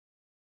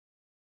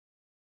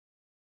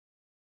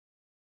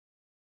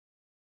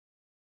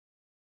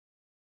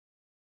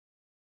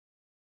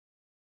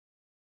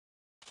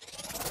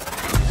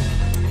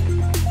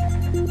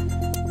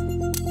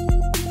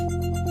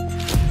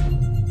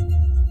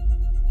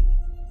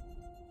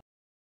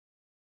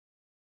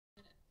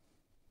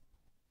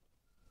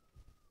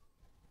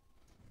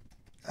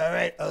All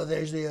right. Oh,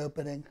 there's the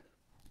opening.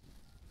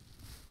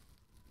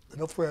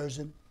 Little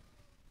frozen.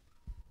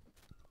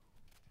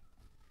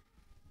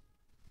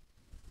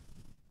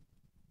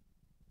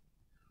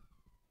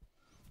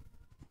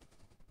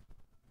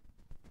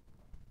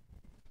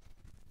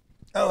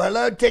 Oh,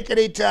 hello,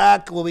 Tickety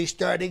Tock. We'll be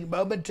starting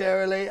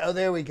momentarily. Oh,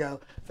 there we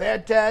go.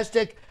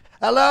 Fantastic.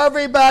 Hello,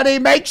 everybody.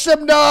 Make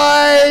some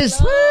noise.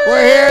 Hello.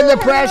 We're here in the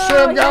press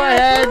room. Go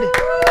ahead.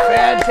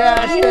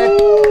 Fantastic.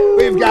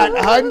 We've got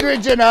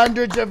hundreds and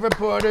hundreds of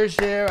reporters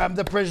here. I'm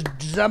the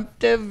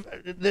presumptive.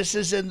 This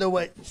is in the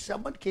way.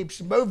 Someone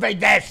keeps moving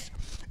this.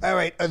 All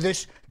right. Oh,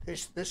 this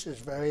is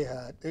very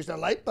hot. There's a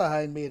light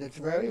behind me that's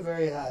very,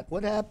 very hot.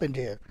 What happened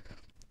here?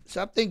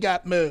 Something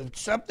got moved.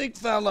 Something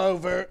fell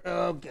over.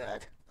 Oh,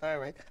 God. All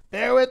right.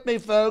 Bear with me,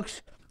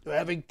 folks. We're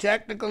having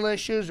technical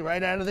issues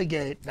right out of the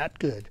gate. Not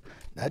good.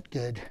 Not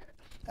good.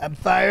 I'm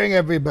firing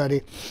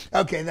everybody.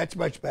 Okay, that's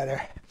much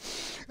better.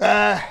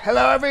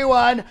 Hello,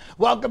 everyone.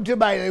 Welcome to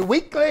my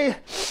weekly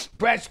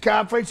press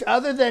conference.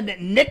 Other than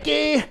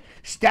Nikki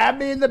stabbed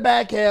me in the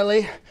back,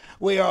 Haley,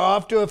 we are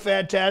off to a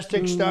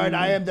fantastic start.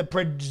 I am the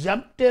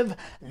presumptive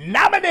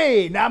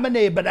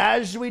nominee. But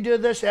as we do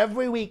this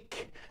every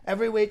week, I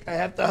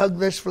have to hug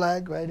this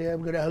flag right here.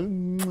 I'm going to hug.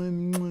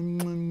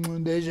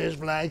 There's this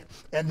flag.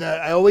 And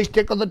I always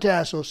tickle the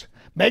tassels.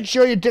 Make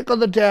sure you tickle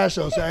the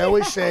tassels. I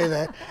always say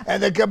that.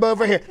 And then come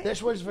over here.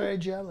 This one's very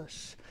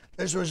jealous.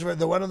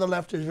 The one on the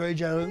left is very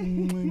jealous.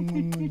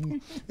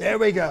 There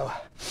we go.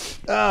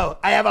 Oh,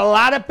 I have a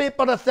lot of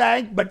people to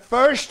thank, but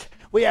first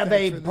we have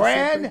a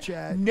brand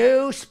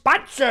new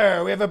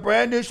sponsor.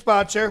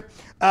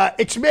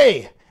 It's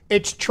me.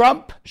 It's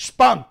Trump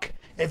Spunk.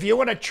 If you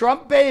want a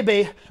Trump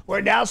baby,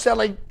 we're now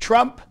selling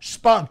Trump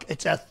Spunk.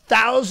 It's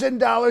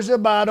 $1,000 a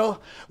bottle.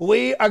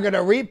 We are going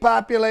to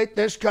repopulate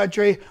this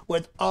country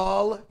with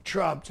all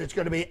Trumps. It's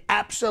going to be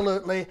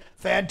absolutely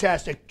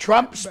fantastic.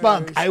 Trump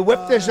Spunk. I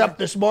whipped this up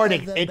this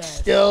morning. It's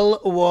still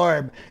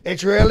warm.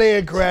 It's really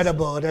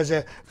incredible. It has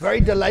a very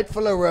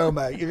delightful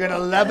aroma. You're going to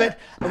love it.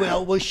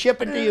 We'll ship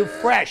it to you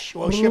fresh.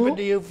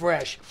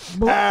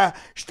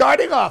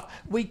 Starting off,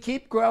 we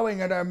keep growing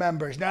in our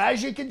members. Now,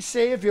 as you can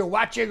see, if you're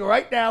watching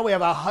right now, we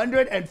have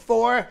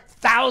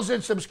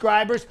 104,000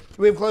 subscribers.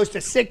 We have close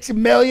to 6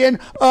 million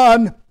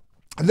on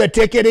the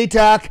Tickety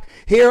Tock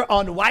here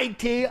on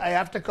YT. I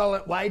have to call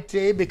it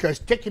YT because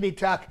Tickety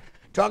Tock,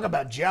 talk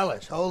about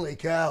jealous. Holy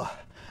cow.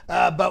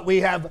 But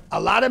we have a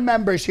lot of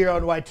members here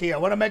on YT. I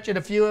want to mention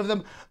a few of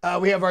them.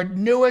 We have our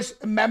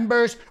newest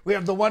members. We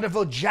have the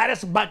wonderful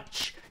Janice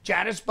Bunch.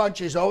 Janice Bunch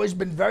has always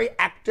been very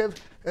active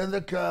in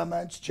the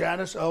comments.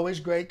 Janice, always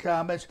great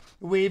comments.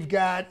 We've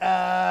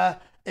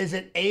got, is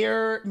it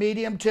Air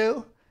Medium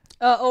 2?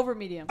 Over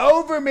medium.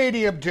 Over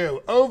medium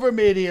 2.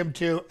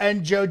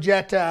 And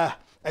Jojetta.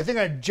 I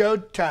think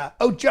Jota.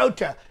 Oh,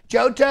 Jota.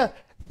 Jota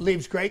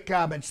leaves great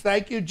comments.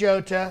 Thank you,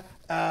 Jota.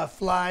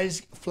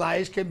 Flies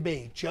can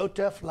be.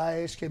 Jota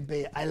flies can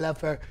be. I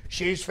love her.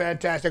 She's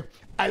fantastic.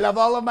 I love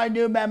all of my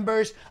new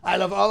members. I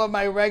love all of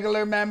my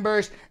regular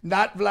members.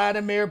 Not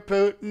Vladimir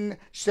Putin,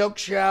 Silk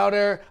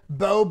Shouter,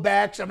 Bo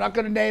Bex. I'm not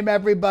going to name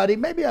everybody.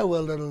 Maybe I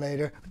will a little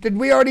later. Did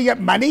we already get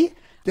money?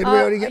 Yeah,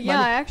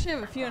 I actually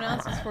have a few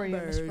announcements for you,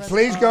 Mr. President.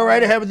 Please go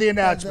right ahead with the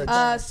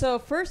announcements. So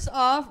first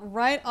off,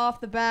 right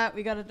off the bat,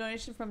 we got a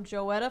donation from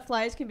Joetta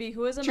Flies Can Be,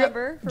 who is a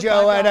member. For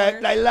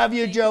Joetta, I love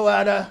you,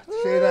 Joetta.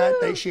 See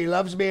that? She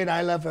loves me and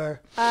I love her.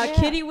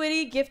 Kitty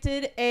Witty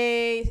gifted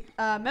a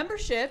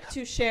membership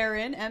to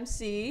Sharon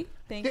MC.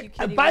 Thank you,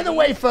 Kitty By the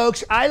way,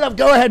 folks,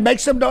 go ahead, make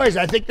some noise.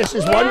 I think this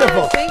is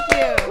wonderful. Thank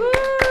you.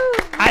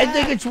 I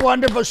think it's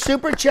wonderful.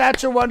 Super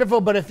chats are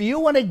wonderful, but if you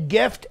want to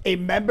gift a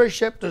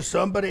membership to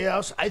somebody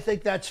else, I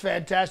think that's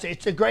fantastic.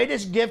 It's the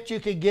greatest gift you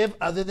can give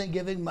other than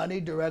giving money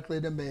directly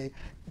to me.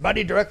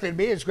 Money directly to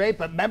me is great,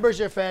 but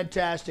members are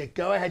fantastic.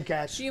 Go ahead,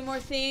 Cass. A few more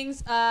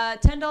things.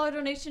 $10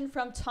 donation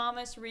from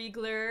Thomas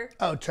Riegler.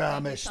 Oh,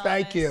 Thomas.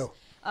 Thank you.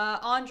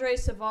 Andre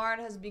Savard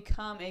has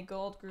become a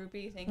gold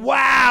groupie. Thank you.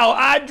 Wow,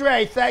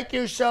 Andre, thank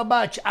you so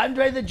much.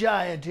 Andre the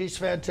Giant, he's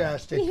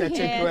fantastic. That's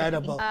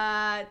incredible.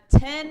 10,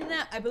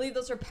 I believe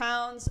those are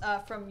pounds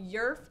from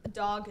Yerf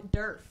Dog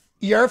Durf.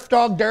 Yerf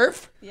Dog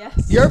Durf?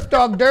 Yes. Yerf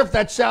Dog Durf,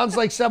 that sounds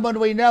like someone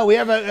we know. We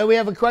have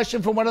a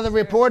question from one of the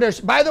reporters.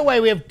 By the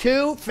way, we have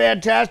two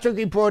fantastic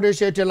reporters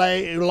here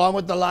today, along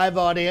with the live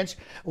audience.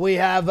 We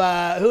have,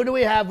 who do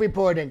we have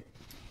reporting?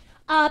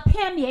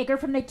 Pam Yeager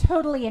from the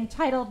Totally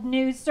Entitled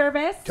News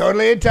Service.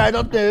 Totally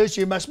Entitled News.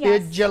 You must be a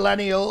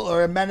Gillennial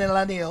or a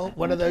Millennial,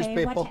 one of those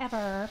people.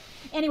 Whatever.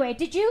 Anyway,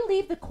 did you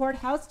leave the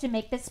courthouse to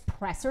make this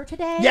presser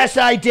today? Yes,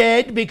 I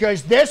did,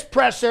 because this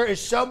presser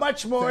is so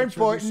much more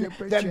important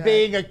than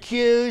being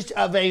accused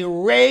of a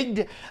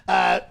rigged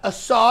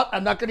assault.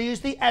 I'm not going to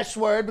use the S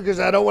word because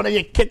I don't want to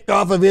get kicked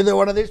off of either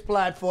one of these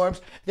platforms.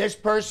 This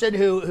person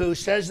who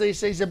says these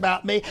things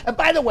about me. And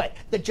by the way,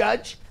 the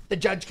Judge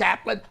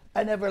Kaplan,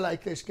 I never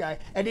liked this guy,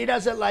 and he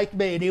doesn't like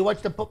me, and he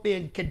wants to put me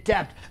in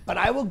contempt. But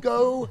I will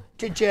go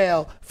to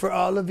jail for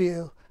all of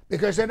you,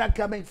 because they're not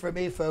coming for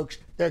me, folks.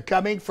 They're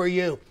coming for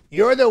you.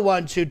 You're the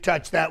ones who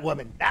touched that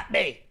woman, not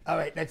me. All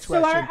right, next So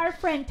question. our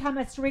friend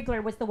Thomas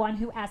Riegler was the one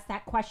who asked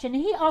that question.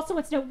 And he also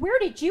wants to know, where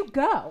did you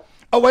go?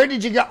 Oh, where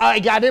did you go? I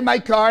got in my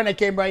car and I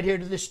came right here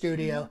to the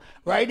studio.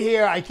 Right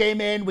here, I came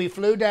in. We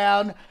flew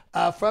down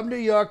from New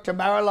York to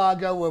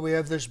Mar-a-Lago, where we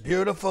have this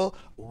beautiful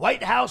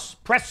White House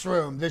press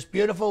room. This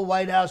beautiful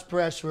White House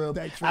press room.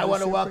 I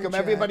want to welcome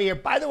everybody here.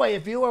 By the way,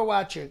 if you are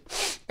watching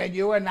and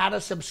you are not a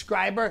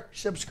subscriber,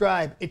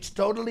 subscribe. It's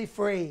totally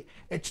free.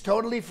 It's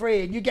totally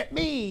free. And you get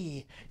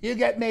me. You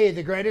get me,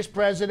 the greatest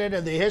president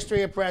in the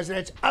history of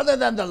presidents, other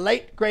than the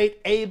late, great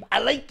Abe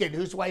Lincoln,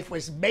 whose wife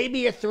was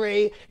maybe a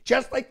 3,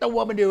 just like the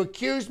woman who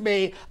accused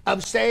me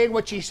of saying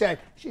what she said.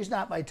 She's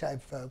not my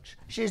type, folks.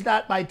 She's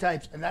not my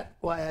type. And that's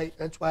why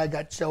I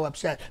got so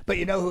upset. But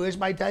you know who is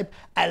my type?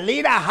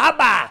 Alina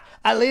Habba.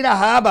 Alina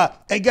Habba.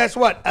 And guess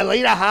what?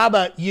 Alina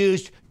Habba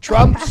used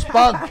Trump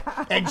spunk,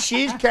 and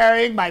she's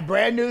carrying my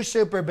brand new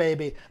super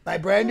baby. My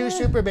brand new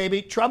super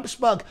baby, Trump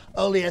spunk,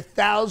 only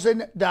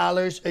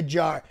 $1,000 a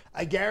jar.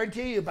 I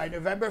guarantee you by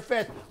November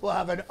 5th, we'll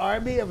have an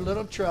army of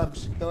little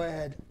Trumps. Go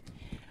ahead.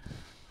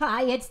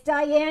 Hi, it's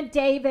Diane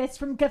Davis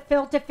from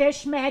Gefilte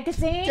Fish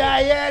magazine.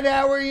 Diane,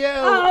 how are you?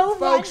 Oh,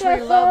 folks,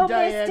 wonderful, we love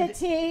Diane. Mr.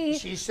 T.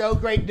 She's so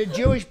great. The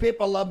Jewish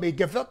people love me.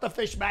 Gefilte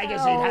Fish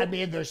magazine had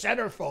me in their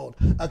centerfold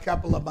a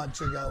couple of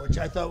months ago, which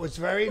I thought was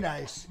very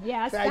nice.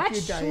 Yes, Thank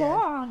that's you,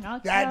 Diane.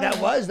 schlong.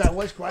 That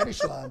was quite a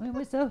schlong. It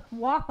was a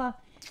whopper.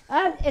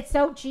 It's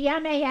so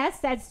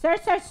GMAS said,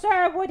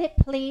 sir, would it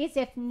please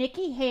if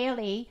Nikki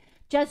Haley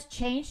just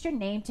changed her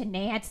name to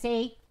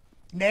Nancy?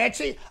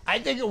 Nancy, I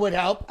think it would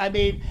help. I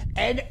mean,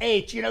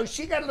 NH, you know,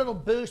 she got a little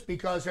boost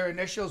because her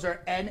initials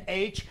are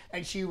NH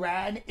and she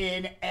ran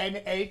in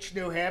NH,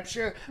 New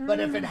Hampshire. But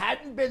if it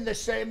hadn't been the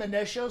same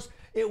initials,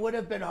 it would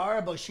have been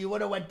horrible. She would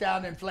have went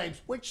down in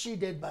flames, which she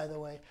did, by the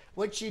way,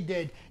 which she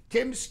did.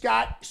 Tim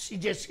Scott,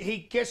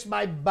 he kissed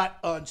my butt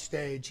on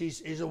stage.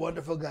 He's a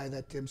wonderful guy,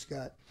 that Tim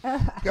Scott.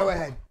 Go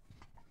ahead.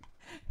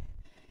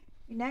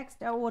 Next,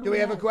 do we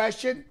have a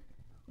question?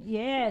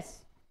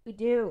 Yes, we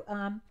do.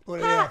 What do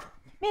we have?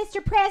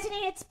 Mr.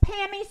 President, it's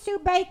Pammy Sue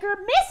Baker,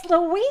 Miss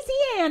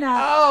Louisiana.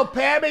 Oh,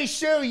 Pammy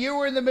Sue, you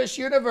were in the Miss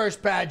Universe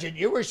pageant.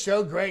 You were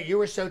so great. You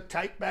were so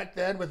tight back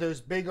then with those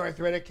big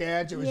arthritic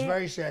hands. It was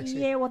very sexy.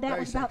 Yeah, well, that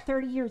very was about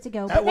 30 years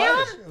ago. That but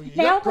was.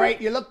 You look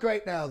great. You look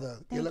great now, though.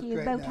 Thank you.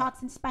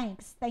 Botox and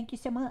Spanx. Thank you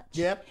so much.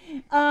 Yep.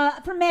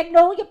 From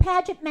Magnolia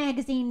Pageant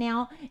Magazine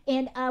now,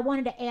 and I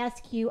wanted to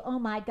ask you, oh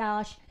my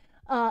gosh,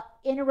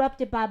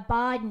 interrupted by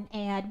Biden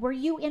ad. Were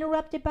you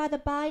interrupted by the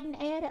Biden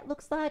ad? It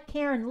looks like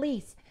Karen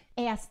Leese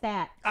asked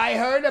that. I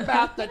heard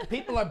about that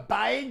people are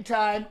buying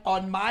time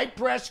on my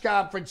press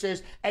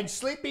conferences, and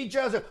Sleepy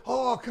Joe's like,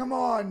 oh, come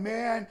on,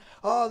 man.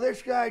 Oh,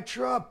 this guy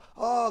Trump.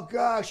 Oh,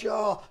 gosh.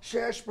 Oh,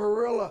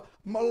 sarsaparilla.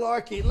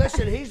 Malarkey.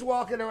 Listen, he's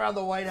walking around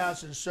the White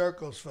House in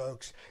circles,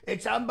 folks.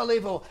 It's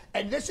unbelievable.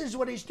 And this is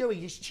what he's doing.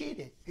 He's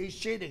cheating. He's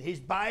cheating. He's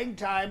buying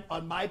time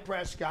on my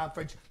press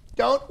conference.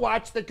 Don't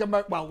watch the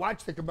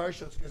watch the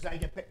commercials because I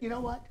get paid. You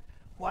know what?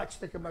 Watch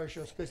the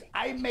commercials because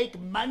I make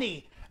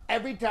money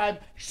every time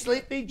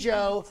Sleepy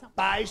Joe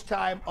buys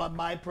time on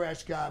my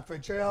press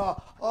conference.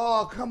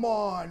 Oh, come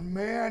on,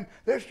 man.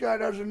 This guy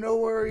doesn't know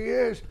where he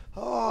is.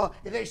 Oh,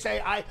 and they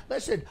say,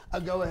 listen,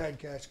 go ahead,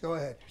 Cass. Go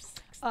ahead.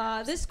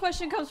 This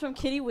question comes from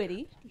Kitty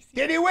Witty.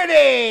 Kitty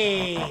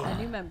Witty! A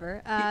new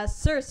member.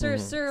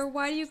 Sir,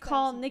 why do you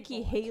call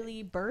Nikki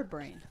Haley bird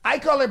brain? I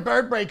call her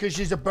bird brain because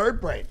she's a bird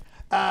brain.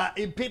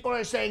 People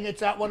are saying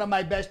it's not one of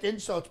my best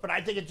insults, but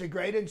I think it's a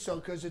great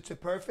insult because it's a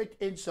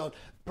perfect insult.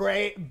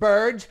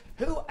 Birds,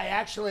 who I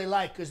actually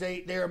like because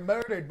they are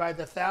murdered by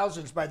the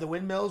thousands by the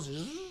windmills.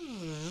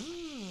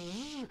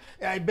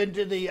 I've been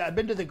to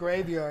the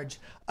graveyards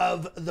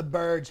of the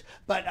birds,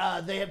 but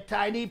they have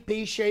tiny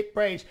pea-shaped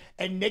brains,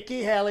 and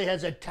Nikki Haley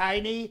has a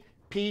tiny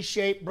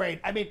pea-shaped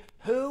brain. I mean,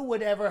 who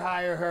would ever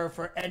hire her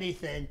for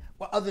anything?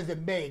 Well, other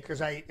than me,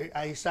 because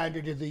I signed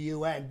her to the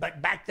UN.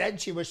 But back then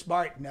she was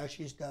smart. Now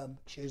she's dumb.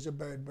 She's a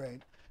bird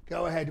brain.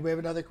 Go ahead. Do we have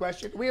another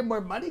question? We have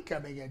more money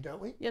coming in, don't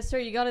we? Yes, sir.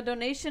 You got a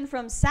donation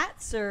from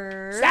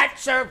Satser.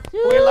 Satser.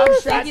 We love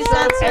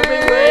Satser every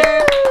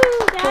week.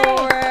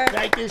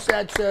 Thank you,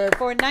 Satser.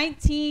 For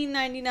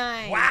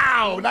 $19.99.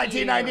 Wow,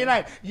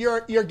 $19.99.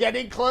 You're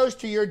getting close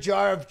to your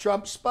jar of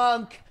Trump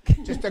spunk.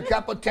 Just a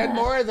couple, 10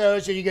 more of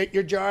those, and you get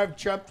your jar of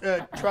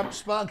Trump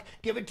spunk.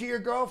 Give it to your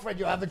girlfriend.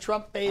 You'll have a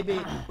Trump baby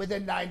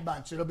within 9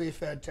 months. It'll be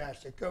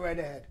fantastic. Go right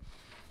ahead.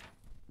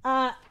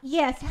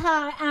 Yes.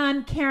 Hi,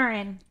 I'm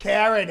Karen.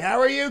 Karen, how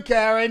are you,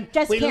 Karen?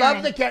 Just we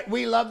Karen.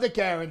 We love the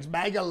Karens.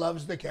 MAGA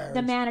loves the Karens.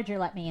 The manager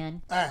let me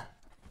in.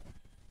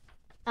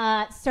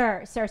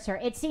 Sir,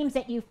 it seems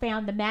that you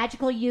found the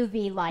magical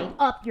UV light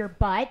up your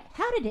butt.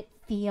 How did it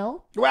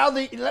feel? Well,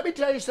 let me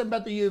tell you something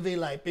about the UV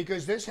light,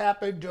 because this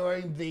happened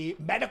during the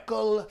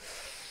medical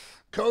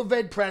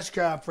COVID press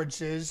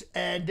conferences,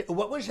 and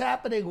what was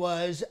happening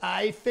was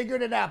I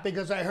figured it out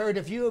because I heard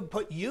if you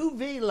put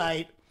UV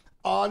light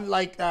on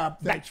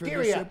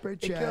bacteria,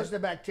 it kills the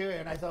bacteria.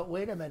 And I thought,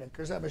 wait a minute,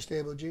 because I'm a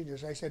stable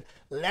genius. I said,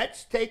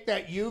 let's take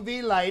that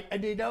UV light,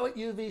 and do you know what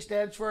UV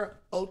stands for?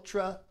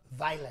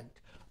 Ultraviolet.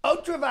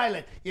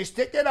 Ultraviolet. You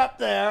stick it up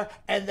there,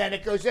 and then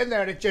it goes in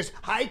there, and it just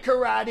high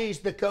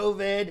karates the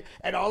COVID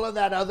and all of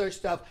that other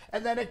stuff,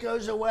 and then it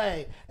goes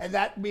away. And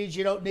that means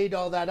you don't need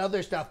all that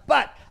other stuff.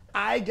 But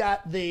I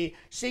got the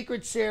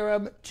secret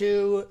serum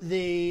to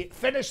the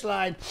finish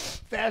line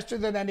faster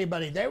than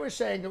anybody. They were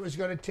saying it was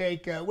going to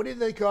take, what do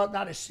they call it?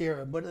 Not a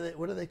serum. What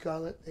do they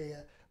call it?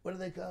 What do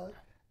they call it?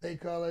 They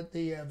call it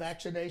the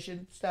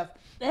vaccination stuff.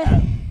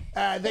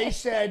 They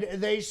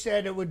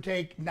said it would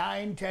take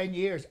 9-10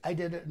 years. I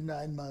did it in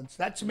 9 months.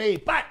 That's me.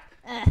 But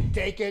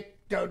take it,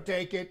 don't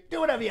take it, do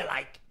whatever you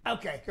like.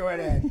 Okay, go right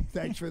ahead.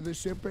 Thanks for the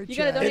super chat. You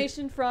got a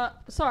donation from,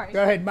 sorry.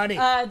 Go ahead, money.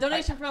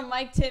 Donation from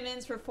Mike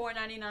Timmons for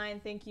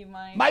 $4.99. Thank you,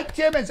 Mike. Mike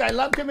Timmons, I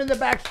loved him in the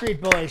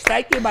Backstreet Boys.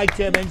 Thank you, Mike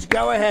Timmons.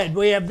 Go ahead.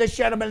 We have this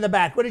gentleman in the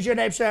back. What is your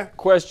name, sir?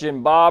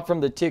 Question, Bob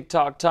from the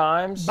TikTok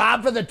Times.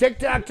 Bob from the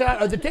TikTok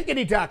Times, or the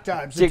Tickety Tock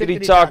Times.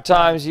 Tickety Tock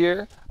Times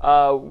here.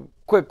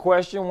 Quick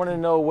question. Want to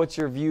know what's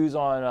your views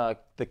on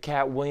the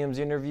Cat Williams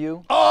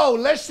interview? Oh,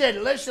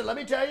 listen. Let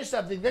me tell you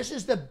something. This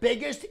is the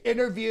biggest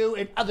interview,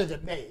 other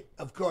than me,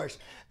 of course.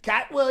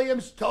 Cat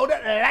Williams told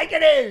it like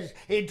it is.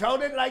 He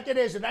told it like it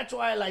is, and that's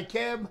why I like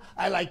him.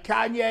 I like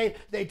Kanye.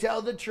 They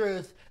tell the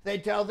truth. They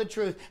tell the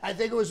truth. I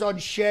think it was on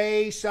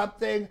Shay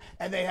something,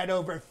 and they had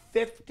over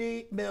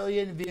 50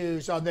 million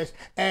views on this.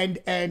 And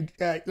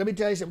let me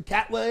tell you something.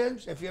 Cat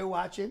Williams, if you're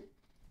watching,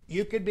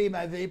 you could be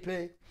my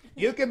VP.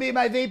 You can be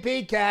my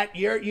VP, Cat.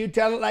 You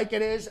tell it like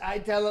it is. I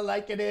tell it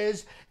like it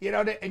is. You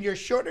know, and you're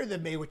shorter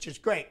than me, which is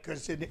great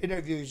because in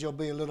interviews you'll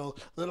be a little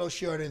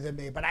shorter than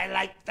me. But I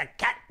like the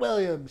Cat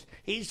Williams.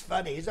 He's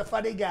funny. He's a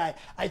funny guy.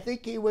 I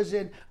think he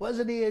wasn't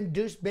he in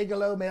Deuce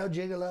Bigalow, Male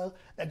Gigolo?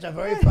 That's a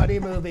very funny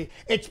movie.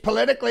 It's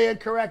politically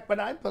incorrect, but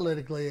I'm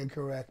politically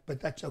incorrect. But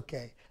that's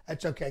okay.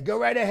 That's okay. Go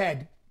right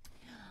ahead.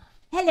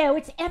 Hello,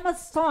 it's Emma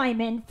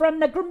Simon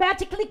from the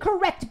Grammatically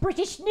Correct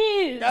British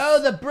News.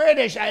 Oh, the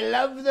British. I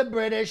love the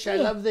British. I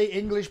love the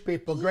English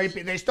people. Great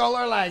people. They stole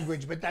our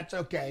language, but that's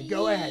okay.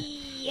 Go ahead.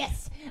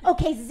 Yes.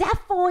 Okay,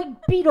 Zaphoid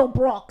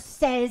Beetlebrock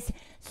says,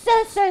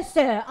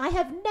 Sir, I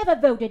have never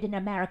voted in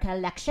American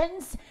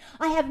elections.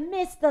 I have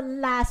missed the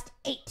last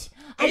 8.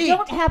 I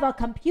don't have a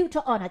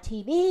computer on a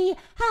TV.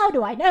 How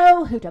do I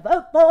know who to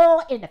vote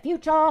for in the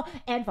future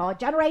and for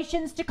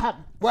generations to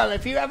come? Well,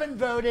 if you haven't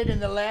voted in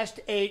the last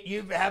 8,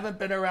 you haven't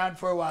been around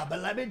for a while.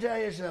 But let me tell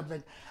you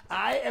something.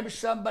 I am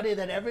somebody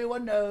that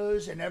everyone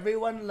knows and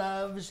everyone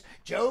loves.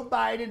 Joe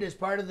Biden is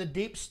part of the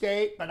deep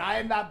state, but I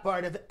am not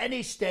part of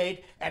any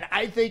state, and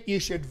I think you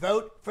should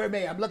vote for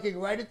me. I'm looking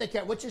right at the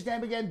cat. What's his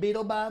name again?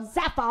 Beetlebomb?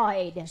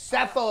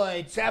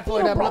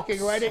 Zaphoid. I'm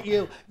looking right at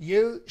you.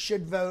 You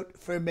should vote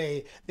for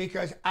me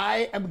because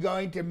I am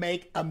going to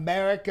make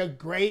America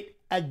great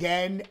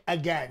again.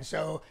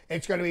 So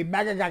it's going to be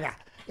mega gaga.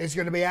 It's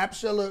going to be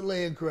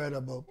absolutely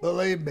incredible.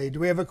 Believe me. Do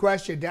we have a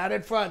question? Down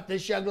in front,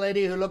 this young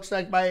lady who looks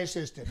like my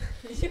assistant.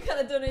 You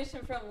got a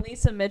donation from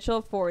Lisa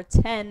Mitchell for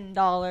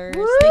 $10.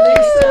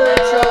 Lisa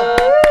Mitchell.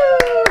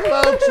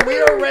 Folks,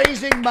 we are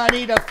raising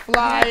money to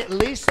fly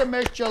Lisa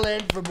Mitchell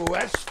in from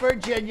West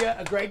Virginia,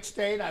 a great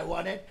state, I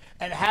want it,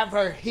 and have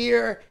her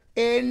here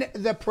in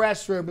the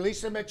press room.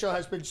 Lisa Mitchell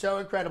has been so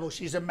incredible.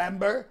 She's a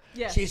member.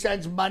 Yes. She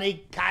sends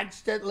money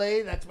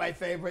constantly. That's my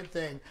favorite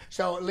thing.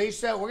 So,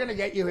 Lisa, we're going to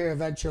get you here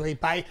eventually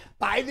by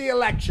the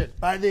election.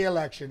 By the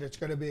election. It's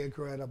going to be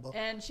incredible.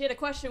 And she had a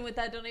question with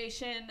that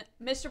donation.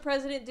 Mr.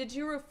 President, did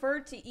you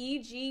refer to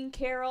E. Jean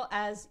Carroll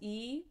as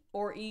E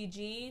or E.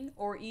 Jean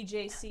or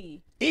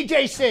EJC?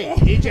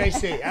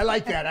 EJC. I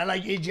like that. I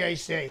like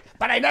EJC.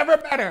 But I never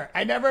met her.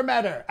 I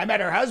met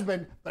her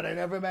husband, but I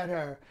never met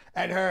her.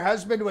 And her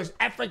husband was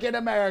African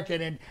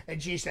American,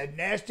 and she said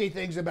nasty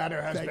things about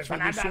her husband. But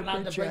I'm not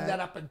allowed to bring that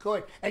up in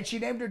court. And she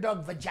named her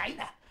dog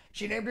Vagina.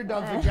 She named her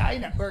dog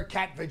Vagina, or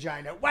cat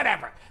Vagina,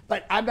 whatever.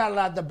 But I'm not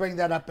allowed to bring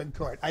that up in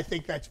court. I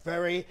think that's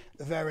very,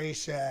 very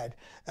sad.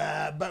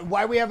 But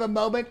while we have a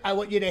moment, I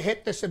want you to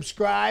hit the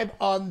subscribe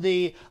on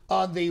the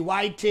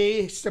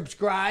YT.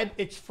 Subscribe,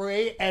 it's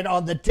free. And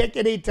on the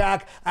Tickety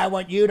Tock, I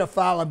want you to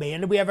follow me.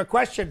 And we have a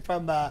question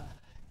from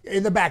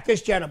in the back,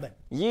 this gentleman.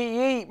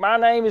 Yeet. My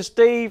name is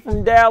Steve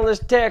from Dallas,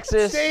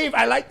 Texas. Steve,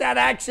 I like that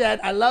accent.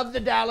 I love the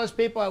Dallas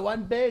people. I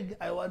won big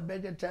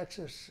in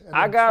Texas.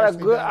 I got a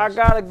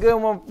good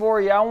one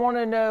for you. I want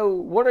to know,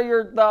 what are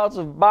your thoughts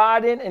of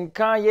Biden and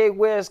Kanye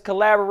West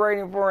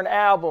collaborating for an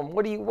album?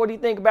 What do you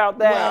think about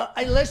that? Well,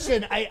 I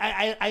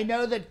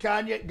know that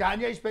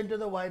Kanye's been to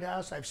the White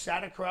House. I've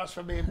sat across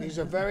from him.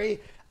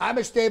 I'm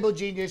a stable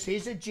genius.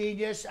 He's a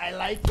genius. I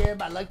like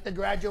him. I like the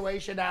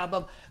Graduation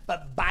album.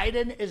 But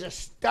Biden is a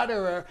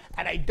stutterer,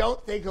 and I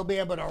don't think he'll be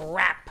able to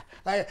rap.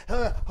 Like,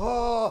 come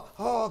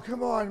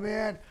on,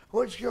 man.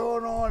 What's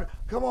going on?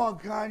 Come on,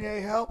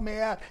 Kanye, help me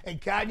out.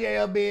 And Kanye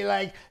will be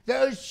like,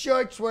 those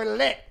shorts were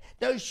lit.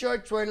 Those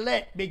shorts were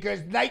lit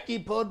because Nike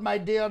pulled my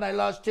deal and I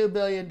lost $2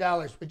 billion,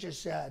 which is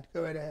sad.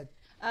 Go right ahead.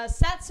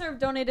 SatServe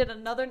donated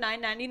another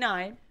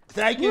 $9.99.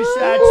 Thank you,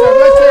 SatServe.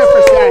 Let's hear it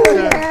for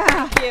SatServe.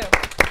 Yeah. Thank you.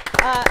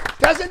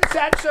 Doesn't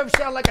SatServe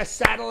sound like a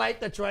satellite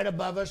that's right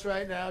above us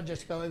right now,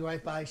 just going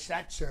right by?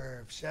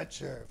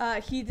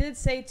 SatServe. He did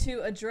say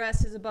to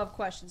address his above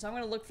question, so I'm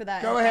going to look for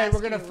that. Go and ahead. ask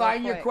We're going to you real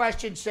find your quick.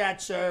 question,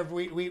 SatServe.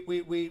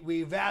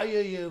 We value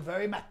you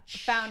very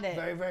much. Found it.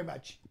 Very, very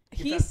much.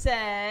 He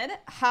said,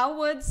 how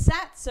would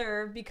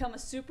SatServe become a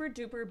super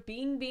duper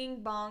bing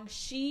bing bong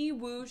she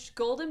whoosh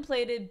golden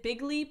plated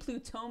bigly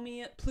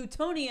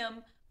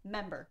plutonium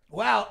member?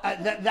 Wow,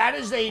 that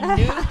is a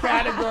new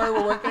category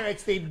we're working on.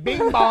 It's the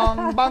bing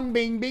bong,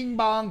 bing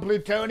bong,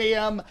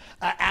 plutonium,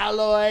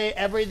 alloy,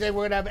 everything.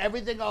 We're going to have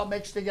everything all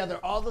mixed together.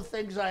 All the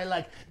things I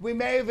like. We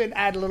may even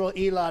add a little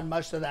Elon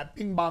Musk to that.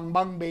 Bing bong,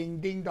 bung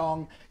bing, ding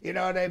dong. You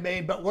know what I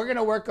mean? But we're going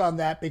to work on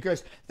that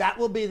because that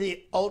will be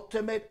the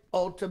ultimate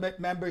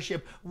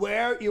membership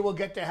where you will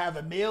get to have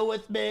a meal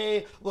with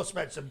me. We'll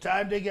spend some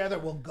time together.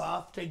 We'll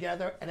golf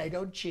together. And I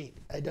don't cheat.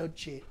 I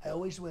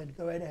always win.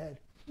 Go right ahead.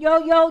 Yo,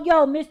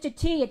 Mr.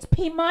 T, it's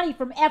P Money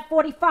from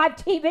F45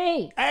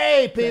 TV.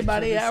 Hey, P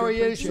Money, how are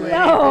you, sweetie? Yo,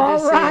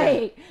 all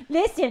right.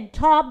 Listen,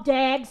 Tom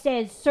Dag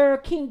says, Sir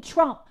King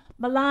Trump,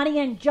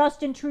 Melania and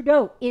Justin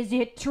Trudeau. Is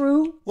it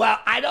true? Well,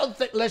 I don't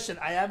think, listen,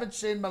 I haven't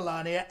seen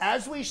Melania.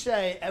 As we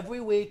say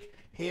every week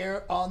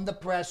here on the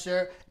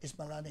presser, is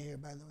Melania here,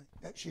 by the way?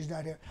 No, she's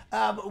not here.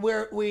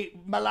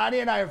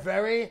 Melania and I are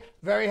very,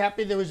 very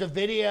happy. There was a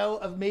video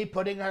of me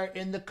putting her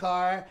in the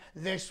car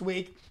this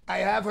week. I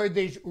have heard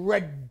these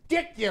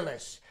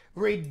ridiculous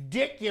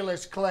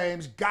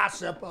claims,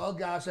 all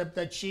gossip,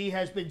 that she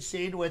has been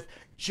seen with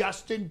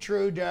Justin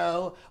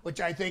Trudeau, which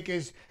I think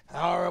is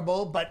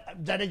horrible. But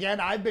then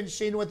again, I've been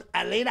seen with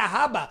Alina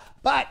Habba.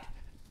 But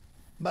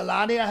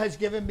Melania has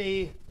given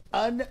me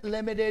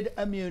unlimited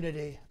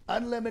immunities,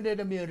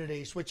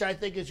 which I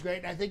think is great.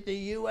 And I think the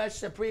U.S.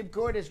 Supreme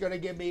Court is going to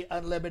give me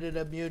unlimited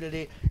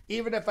immunity,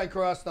 even if I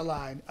cross the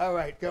line. All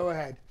right, go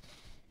ahead.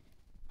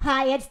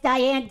 Hi, it's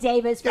Diane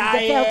Davis from the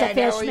Filter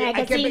Fish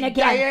magazine again.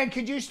 Diane,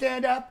 could you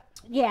stand up?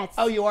 Yes.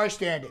 Oh, you are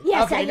standing.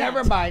 Yes, okay, I am.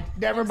 Never mind.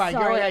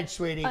 Go Sorry. ahead,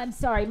 sweetie. I'm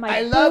sorry, my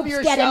I love boobs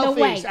your get in the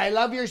way. selfies. I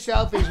love your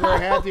selfies where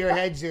half your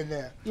head's in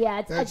there. Yeah,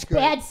 it's That's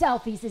bad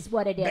selfies is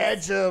what it is. Bad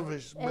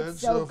selfies.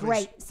 It's so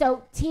great.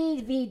 So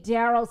TV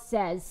Daryl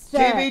says,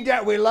 Sir.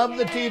 We love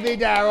the TV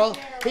Daryl.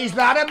 He's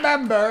not a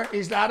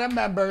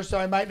member, so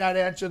I might not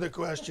answer the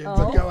question,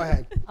 but go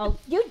ahead. Oh,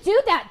 you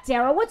do that,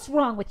 Daryl. What's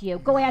wrong with you?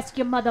 Go ask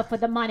your mother for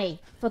the money,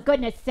 for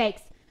goodness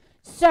sakes.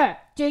 Sir,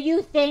 do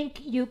you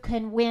think you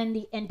can win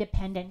the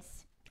independence?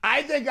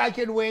 I think I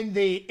can win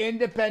the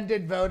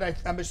independent vote.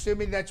 I'm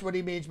assuming that's what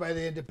he means by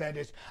the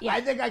independence. Yeah.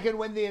 I think I can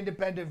win the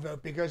independent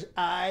vote because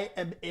I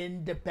am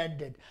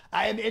independent.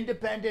 I am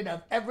independent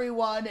of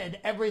everyone and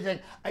everything.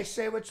 I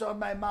say what's on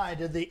my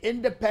mind, and the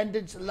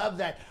independents love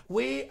that.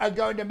 We are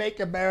going to make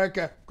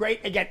America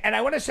great again. And I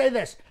want to say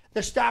this,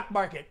 the stock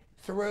market,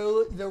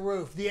 through the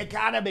roof. The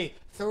economy,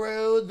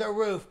 through the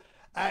roof.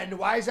 And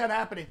why is that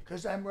happening?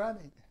 Because I'm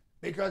running.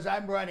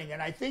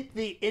 And I think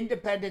the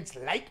independents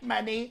like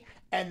money,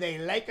 and they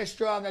like a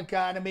strong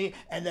economy,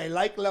 and they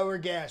like lower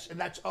gas. And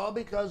that's all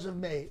because of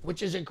me,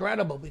 which is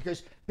incredible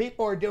because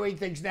people are doing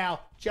things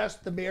now,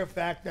 just the mere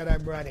fact that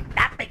I'm running.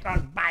 Not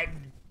because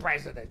Biden's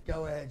president.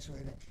 Go ahead,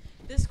 sweetie.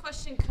 This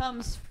question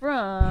comes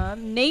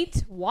from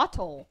Nate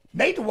Wattle.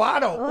 Nate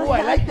Wattle. Oh,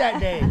 I like that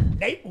name.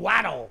 Nate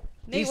Wattle.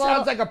 He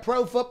sounds like a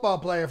pro football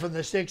player from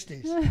the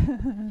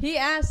 60s. He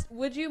asked,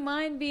 would you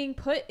mind being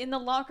put in the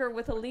locker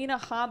with Alina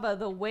Habba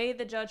the way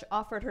the judge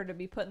offered her to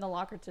be put in the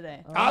locker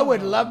today? I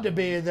would love to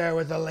be in there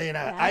with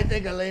Alina. Yeah. I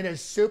think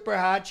Alina's super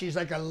hot. She's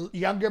like a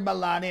younger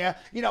Melania.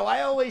 You know,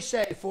 I always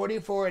say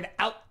 44 and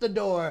out the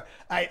door.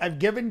 I've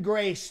given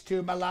grace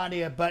to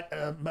Melania, but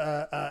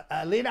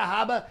Alina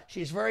Habba,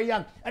 she's very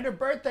young. And her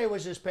birthday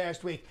was this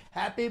past week.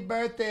 Happy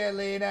birthday,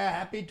 Alina.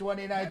 Happy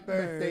 29th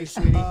birthday,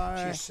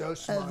 sweetie. She's so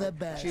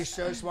smart. She's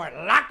so smart.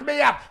 Lock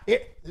me up.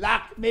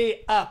 Lock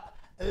me up.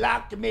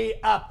 Lock me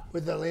up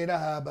with Alina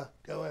Habba.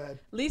 Go ahead.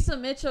 Lisa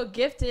Mitchell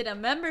gifted a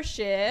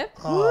membership.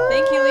 Oh.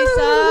 Thank you,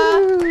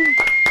 Lisa.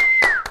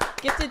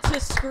 Gifted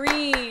to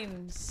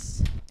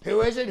Screams.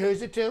 Who is it?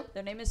 Who's it to?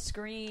 Their name is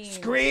Screams.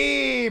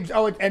 Screams.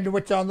 Oh, and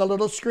what's on the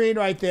little screen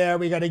right there?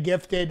 We got a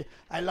gifted.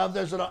 I love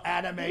those little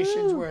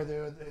animations. Where are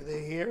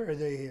they here or are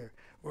they here?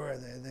 Where are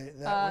they?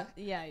 That way?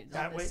 Yeah,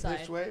 that way, side.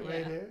 this way,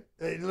 right here.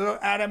 A little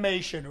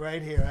animation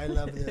right here. I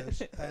love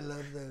those. I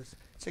love those.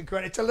 It's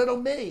incredible. It's a little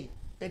me.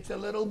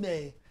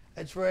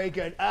 It's very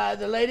good.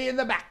 The lady in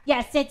the back.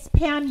 Yes, it's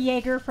Pam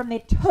Yeager from the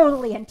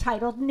Totally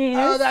Entitled News.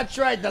 Oh, that's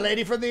right. The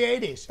lady from the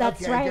 80s.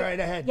 That's okay, right. Go right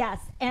ahead. Yes,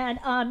 and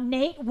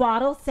Nate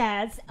Waddle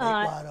says,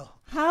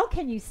 how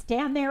can you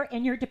stand there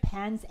in your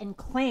Depends and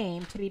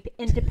claim to be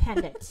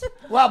independent?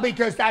 Well,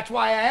 because that's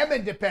why I am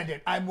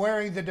independent. I'm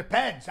wearing the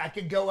Depends. I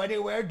can go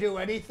anywhere, do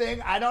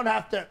anything. I don't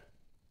have to.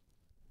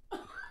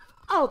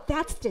 Oh,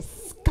 that's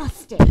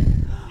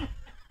disgusting.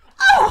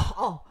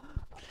 Oh.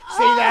 See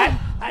that?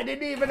 I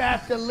didn't even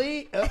have to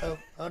leave. Uh-oh.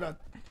 Hold on.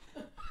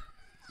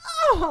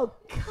 Oh,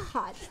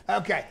 God.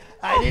 Okay.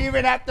 I didn't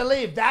even have to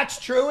leave. That's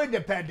true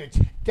independence.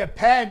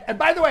 Depend. And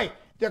by the way,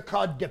 they're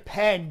called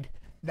Depend,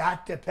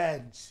 not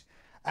Depends.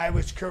 I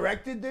was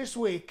corrected this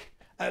week.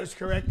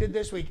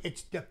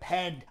 It's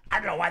depend. I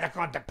don't know why they're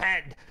called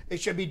depend. It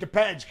should be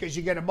depends because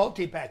you get a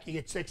multi-pack. You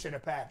get 6 in a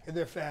pack, and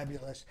they're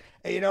fabulous.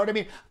 And you know what I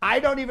mean? I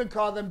don't even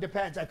call them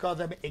depends. I call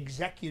them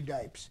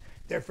execudipes.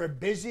 They're for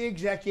busy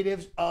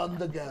executives on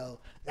the go.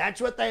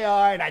 That's what they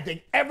are, and I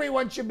think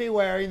everyone should be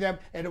wearing them,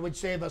 and it would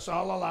save us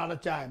all a lot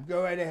of time.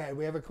 Go right ahead.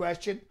 We have a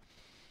question?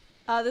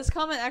 This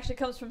comment actually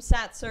comes from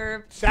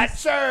SatServe.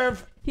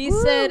 SatServe! He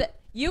said,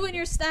 "You and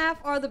your staff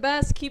are the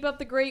best. Keep up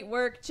the great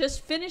work.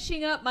 Just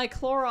finishing up my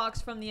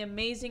Clorox from the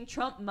amazing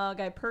Trump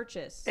mug I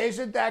purchased."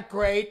 Isn't that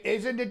great?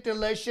 Isn't it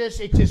delicious?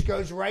 It just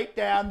goes right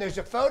down. There's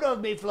a photo of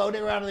me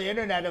floating around on the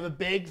internet of a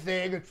big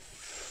thing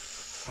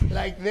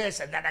like this,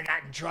 and then I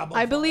got in trouble.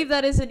 I believe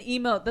that is an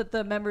emote that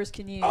the members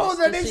can use. Oh,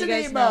 that is an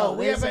emote.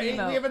 We have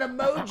an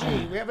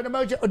emoji. We have an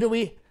emoji. Oh, do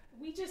we?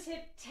 We just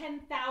hit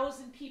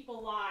 10,000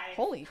 people live.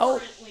 Holy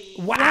currently.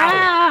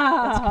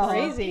 Wow. That's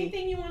crazy.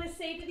 Anything you want to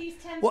say to these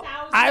 10,000? Well,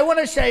 I want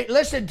to say,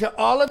 listen, to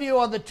all of you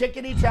on the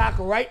Tickety Tock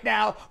right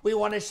now, we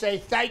want to say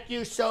thank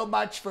you so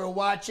much for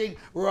watching.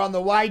 We're on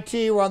the YT,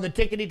 we're on the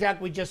Tickety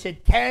Tock. We just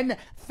hit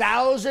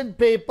 10,000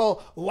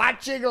 people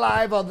watching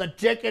live on the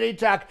Tickety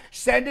Tock.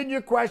 Send in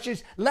your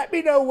questions. Let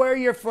me know where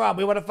you're from.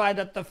 We want to find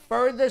out the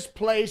furthest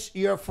place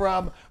you're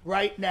from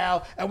right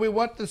now. And we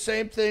want the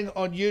same thing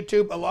on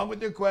YouTube, along with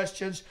your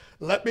questions.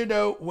 Let me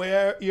know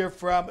where you're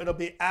from. It'll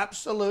be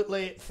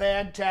absolutely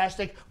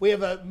fantastic. We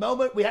have a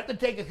moment. We have to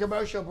take a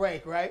commercial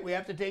break, right? We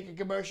have to take a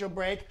commercial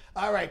break.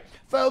 All right.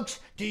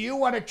 Folks, do you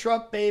want a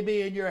Trump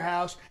baby in your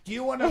house? Do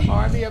you want an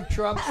army of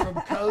Trumps from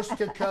coast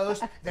to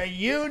coast? Then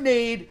you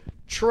need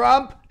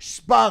Trump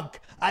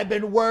spunk. I've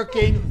been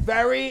working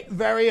very,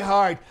 very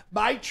hard.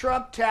 My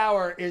Trump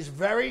tower is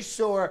very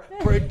sore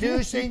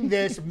producing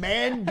this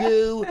man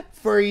goo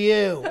for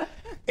you.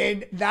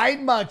 In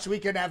 9 months, we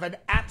can have an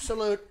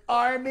absolute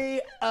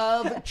army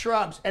of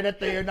Trumps. And at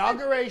the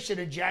inauguration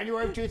in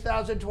January of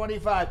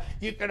 2025,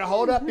 you can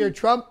hold up your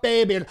Trump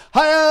baby and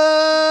I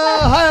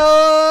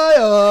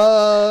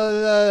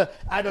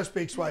don't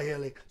speak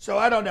Swahili, so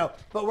I don't know.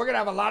 But we're going to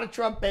have a lot of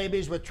Trump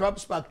babies with Trump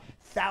spunk.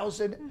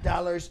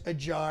 $1,000 a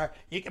jar.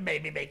 You can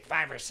maybe make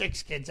 5 or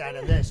 6 kids out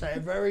of this. I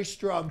have very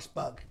strong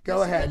spunk.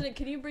 Go ahead. President,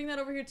 can you bring that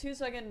over here too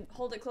so I can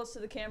hold it close to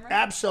the camera?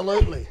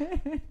 Absolutely.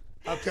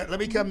 Okay, let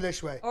me come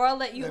this way. Or I'll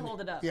let you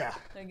hold it up. Yeah.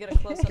 And get a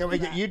close up. Can we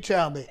get, you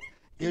tell me.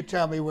 You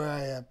tell me where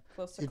I am.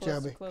 Closer, you closer,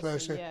 tell me.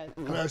 closer. Yeah.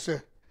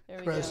 Closer. There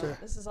we Closer. go.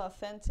 This is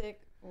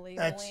authentic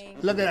labeling.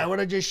 Look at that. I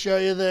want to just show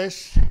you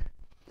this.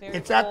 Very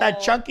It's not that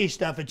cool. chunky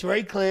stuff. It's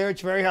very clear.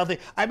 It's very healthy.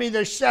 I mean,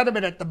 there's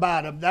sediment at the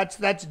bottom.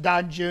 That's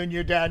Don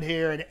Jr. down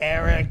here and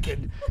Eric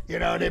and you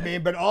know what I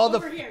mean. But all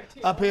Over here, too.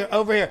 up here,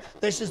 over here.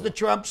 This is the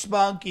Trump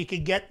spunk. You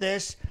can get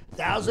this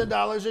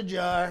 $1,000 a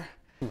jar.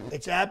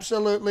 It's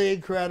absolutely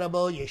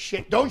incredible.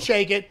 Don't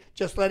shake it.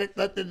 Just let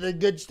the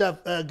good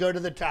stuff go to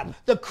the top.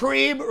 The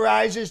cream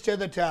rises to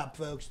the top,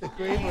 folks. The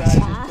cream rises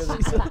to the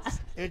top.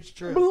 It's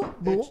true.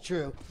 It's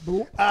true.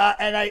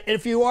 And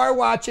if you are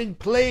watching,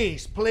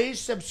 please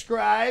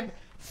subscribe.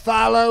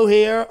 Follow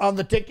here on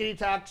the Tickety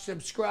Tock.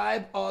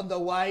 Subscribe on the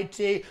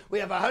YT. We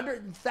have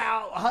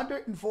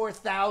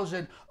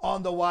 104,000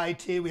 on the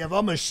YT. We have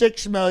almost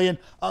 6 million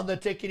on the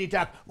Tickety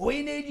Tock.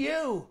 We need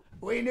you.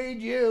 We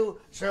need you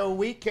so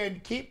we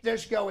can keep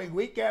this going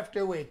week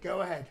after week.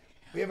 Go ahead.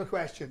 We have a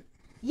question.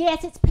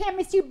 Yes, it's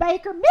Pammy Sue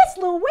Baker, Miss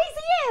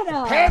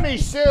Louisiana. Pammy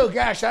Sue,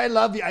 gosh, I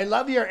love you. I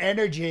love your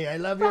energy. I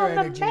love your From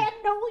energy. the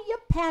Magnolia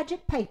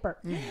Pageant paper.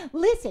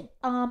 Listen,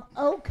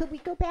 could we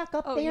go back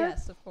up there?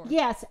 Yes, of course.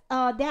 Yes,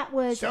 that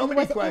was So many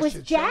it was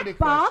questions, so many Jack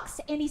Box,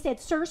 and he said,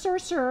 "Sir, sir,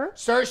 sir,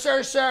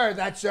 Sir.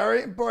 That's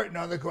very important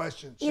on the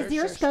question. is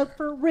there scope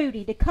for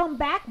Rudy to come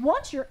back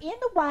once you're in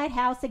the White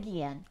House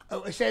again?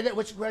 Oh, say that.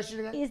 What's the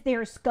question again? Is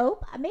there a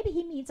scope? Maybe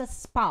he means a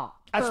spot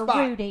A for spot.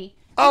 Rudy."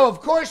 Oh,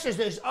 of course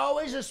there's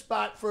always a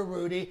spot for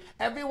Rudy.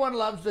 Everyone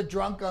loves the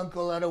drunk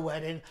uncle at a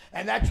wedding,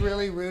 and that's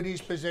really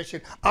Rudy's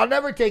position. I'll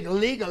never take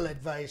legal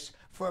advice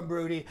from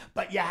Rudy,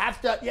 but you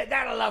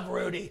gotta love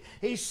Rudy.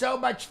 He's so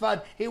much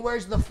fun. He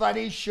wears the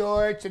funny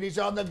shorts, and he's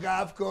on the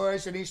golf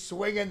course, and he's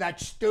swinging that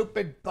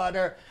stupid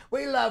putter.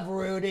 We love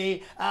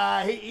Rudy.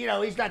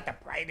 He's not the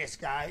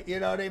brightest guy, you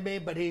know what I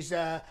mean? But he's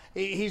a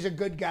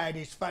good guy, and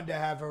he's fun to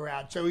have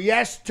around. So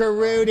yes to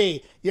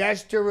Rudy.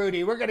 Yes to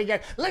Rudy. We're gonna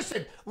get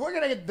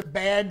the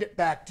band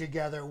back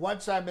together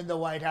once I'm in the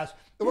White House.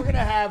 We're gonna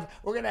have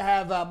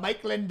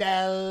Mike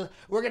Lindell.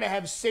 We're gonna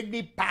have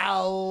Sidney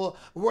Powell.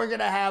 We're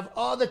gonna have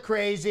all the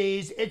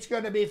crazies. It's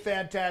gonna be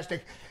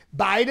fantastic.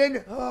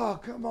 Biden, oh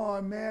come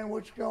on, man,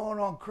 what's going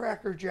on,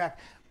 Cracker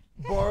Jack?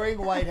 Boring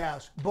White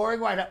House.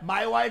 Boring White House.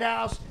 My White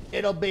House,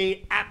 it'll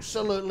be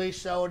absolutely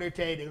so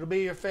entertaining. It'll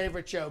be your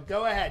favorite show.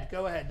 Go ahead,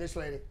 this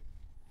lady.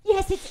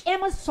 Yes, it's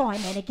Emma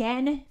Simon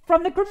again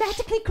from the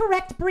Grammatically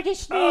Correct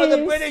British News. Oh,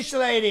 the British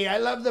lady. I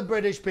love the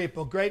British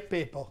people. Great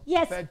people.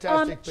 Yes,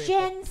 Fantastic people.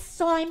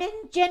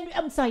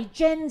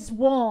 Jen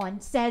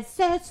Swan says,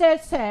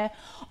 Sir,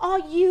 are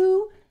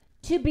you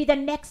to be the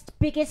next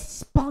biggest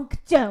spunk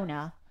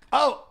donor?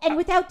 Oh. And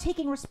without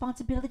taking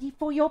responsibility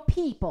for your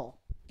people.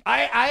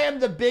 I am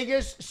the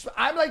biggest.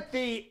 I'm like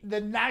the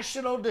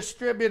national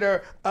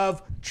distributor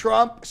of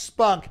Trump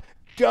spunk.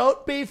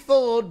 Don't be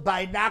fooled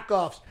by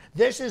knockoffs.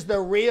 This is the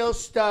real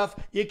stuff.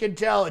 You can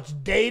tell it's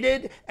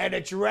dated and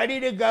it's ready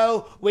to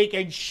go. We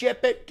can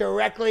ship it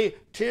directly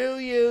to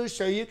you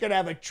so you can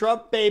have a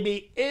Trump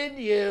baby in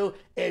you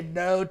in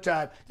no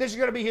time. This is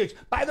going to be huge.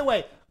 By the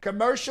way,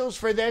 commercials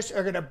for this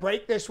are going to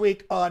break this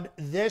week on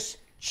this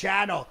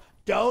channel.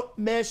 Don't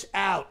miss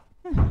out.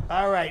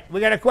 All right, we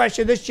got a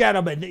question. This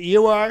gentleman,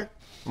 you are?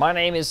 My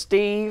name is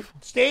Steve.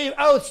 Steve?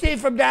 Oh,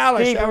 Steve from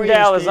Dallas. Steve How from are you,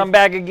 Dallas. Steve? I'm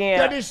back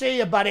again. Good to see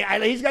you, buddy.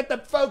 He's got the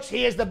folks.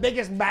 He has the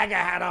biggest MAGA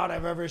hat on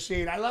I've ever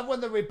seen. I love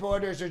when the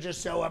reporters are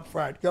just so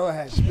upfront. Go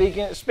ahead.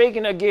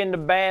 Speaking of getting the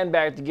band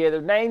back together,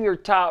 name your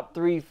top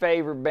 3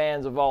 favorite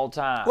bands of all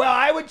time. Well,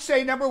 I would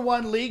say number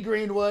 1, Lee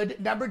Greenwood.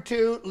 Number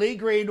 2, Lee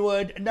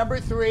Greenwood.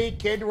 Number 3,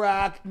 Kid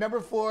Rock. Number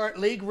 4,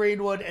 Lee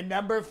Greenwood. And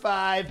number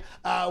 5,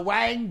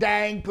 Wang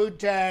Dang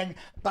Putang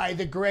by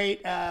the great,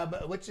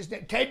 what's his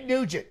name? Ted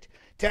Nugent.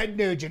 Ted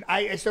Nugent.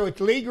 So it's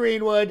Lee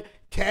Greenwood,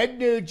 Ted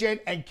Nugent,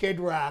 and Kid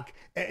Rock.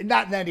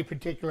 Not in any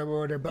particular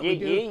order, but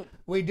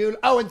we do.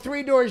 Oh, and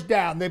Three Doors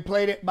Down. They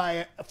played at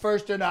my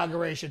first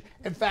inauguration.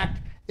 In fact,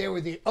 they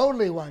were the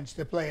only ones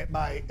to play at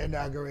my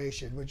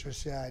inauguration, which was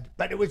sad.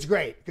 But it was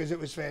great because it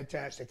was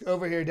fantastic.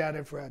 Over here down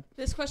in front.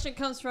 This question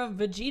comes from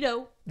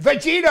Vegito.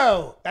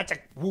 Vegito!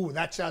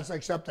 That sounds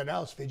like something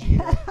else,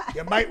 Vegito.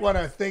 You might want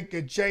to think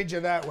and change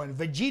of that one.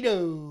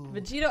 Vegito.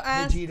 Vegito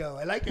asks, Vegito.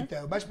 I like it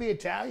though. Must be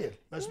Italian.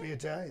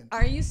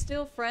 are you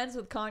still friends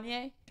with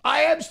Kanye?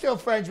 I am still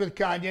friends with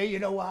Kanye. You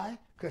know why?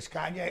 Because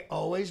Kanye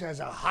always has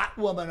a hot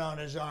woman on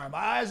his arm.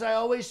 As I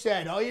always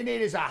said, all you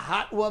need is a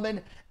hot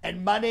woman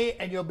and money,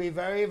 and you'll be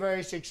very,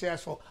 very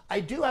successful.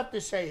 I do have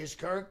to say, his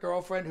current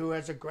girlfriend, who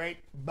has a great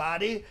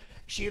body,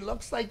 she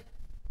looks like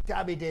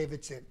Tommy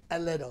Davidson.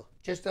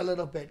 Just a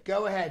little bit.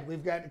 Go ahead.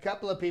 We've got a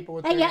couple of people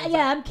with their hands up.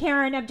 I'm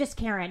Karen. I'm just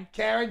Karen.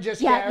 Karen, just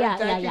Yeah, Karen. yeah,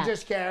 Thank yeah, you, yeah.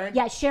 just Karen.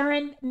 Yeah,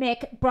 Sharon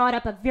Mick brought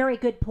up a very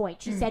good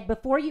point. She said,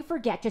 before you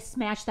forget, just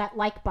smash that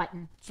like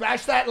button.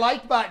 Smash that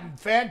like button.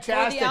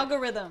 Fantastic. Or the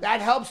algorithm. That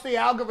helps the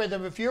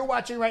algorithm. If you're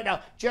watching right now,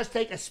 just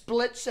take a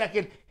split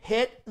second,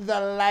 hit the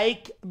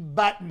like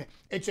button.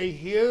 It's a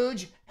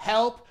huge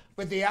help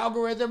with the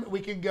algorithm.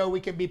 We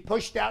can be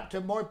pushed out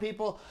to more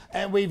people,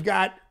 and we've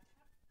got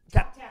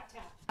tap, tap.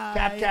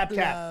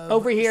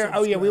 Over here.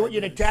 Oh, yeah, we want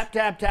you to tap,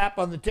 tap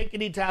on the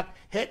Tickety Tock.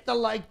 Hit the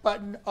like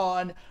button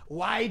on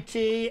YT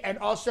and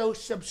also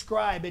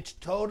subscribe. It's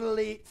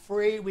totally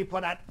free. We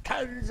put out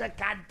tons of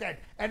content,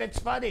 and it's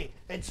funny.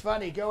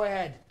 Go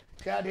ahead.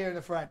 Down here in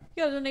the front.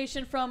 You got a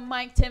donation from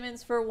Mike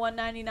Timmons for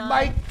 $1.99.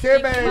 Mike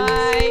Timmons.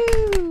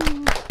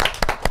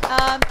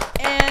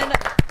 And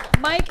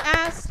Mike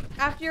asked,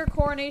 after your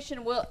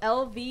coronation, will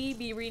LV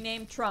be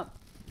renamed Trump?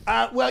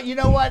 Well, you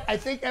know what? I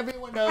think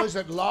everyone knows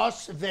that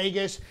Las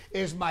Vegas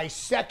is my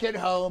second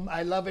home.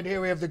 I love it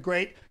here. We have the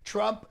great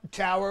Trump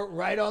Tower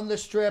right on the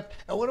Strip.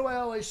 And what do I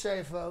always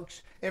say,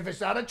 folks? If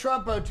it's not a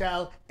Trump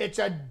hotel, it's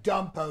a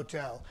dump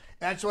hotel.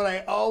 That's what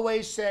I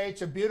always say.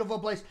 It's a beautiful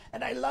place.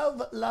 And I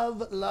love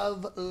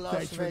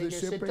Las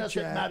Vegas. It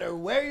doesn't matter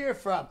where you're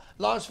from.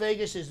 Las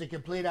Vegas is the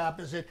complete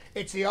opposite.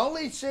 It's the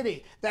only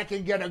city that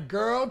can get a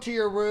girl to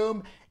your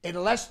room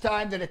in less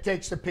time than it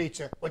takes the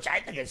pizza, which I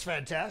think is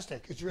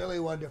fantastic. It's really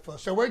wonderful.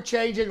 So we're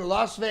changing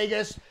Las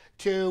Vegas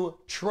to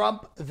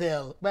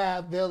Trumpville.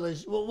 Well,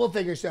 we'll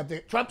figure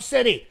something. Trump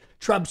City.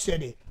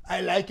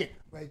 I like it.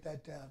 Write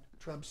that down.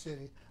 Trump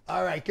City.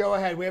 All right, go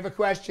ahead. We have a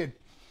question.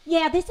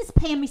 Yeah, this is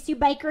Pammy Sue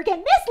Baker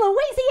again. Miss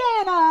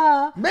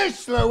Louisiana!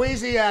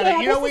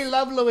 Yeah, you know, we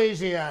love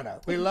Louisiana.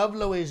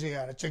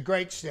 It's a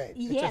great state.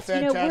 Yes, it's a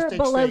fantastic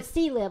we're below state.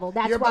 sea level.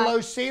 That's you're why.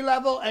 Below sea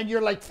level, and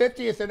you're like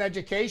 50th in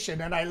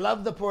education, and I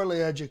love the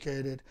poorly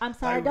educated. I'm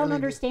sorry, I don't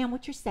understand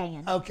what you're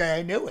saying. Okay,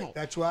 I knew it.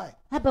 That's why.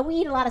 But we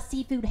eat a lot of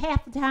seafood.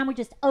 Half the time we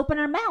just open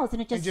our mouths,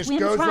 and it just swims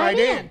goes right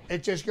in.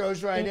 It just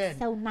goes right in. It's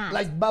so nice.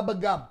 Like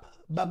Bubba Gump,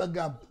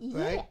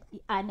 right? Yeah,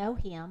 I know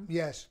him.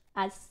 Yes.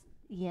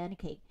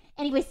 Okay.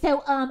 Anyway,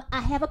 so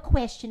I have a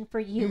question for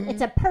you.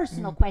 It's a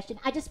personal question.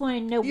 I just want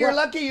to know. You're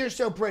lucky you're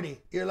so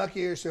pretty.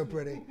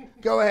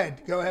 Go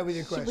ahead with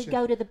your question. Should we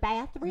go to the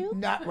bathroom?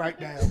 Not right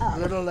now. A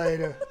little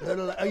later.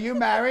 Are you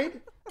married?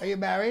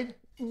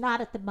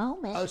 Not at the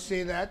moment. Oh,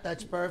 see that?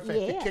 That's perfect.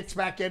 Yes. It kicks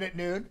back in at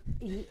noon.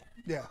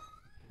 Yeah.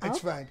 It's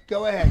fine.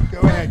 Go ahead,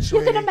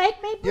 sweetie. You're gonna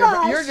make me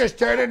blush. You're just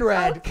turning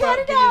red. Oh, cut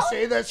it Can out. you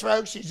see this,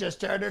 folks? She's just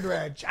turning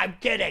red. I'm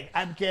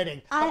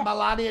kidding. But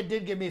Melania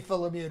did give me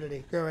full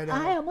immunity. Go right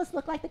ahead. I almost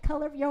look like the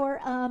color of your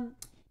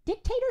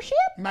dictatorship.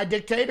 My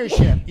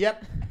dictatorship.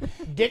 Yep.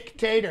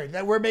 Dictator.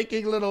 That we're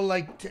making little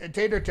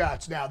tater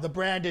tots now. The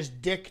brand is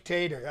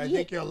Dictator. I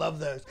think you'll love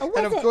those.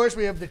 And of course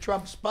we have the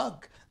Trump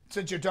spunk.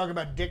 Since you're talking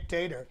about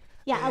dictator.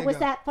 Yeah, was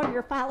that for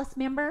your phallus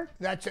member?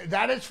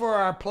 That is for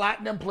our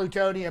platinum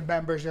plutonium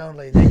members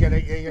only. They get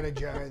a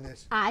jar of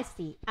this. I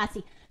see.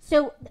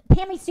 So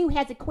Pammy Sue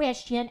has a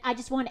question. I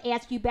just want to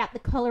ask you about the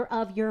color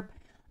of your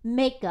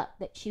makeup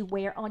that you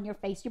wear on your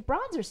face. Your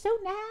bronzer's so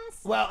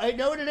nice. Well, I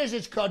know what it is.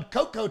 It's called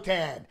Cocoa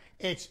Tan.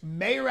 It's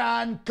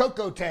Mayron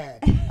Cocoa Tan.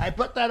 I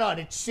put that on.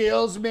 It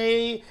seals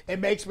me. It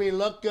makes me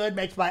look good.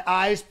 Makes my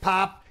eyes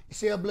pop. You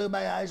see how blue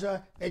my eyes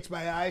are? Makes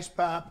my eyes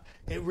pop.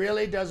 It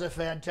really does a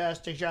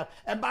fantastic job.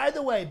 And by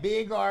the way,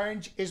 being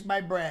orange is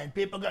my brand.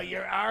 People go,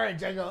 "You're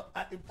orange." I go,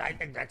 I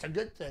think that's a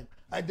good thing.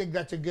 I think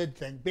that's a good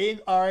thing. Being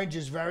orange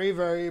is very,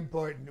 very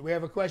important. We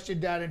have a question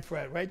down in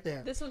front, right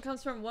there. This one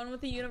comes from One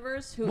with the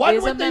Universe, who One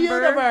is with a the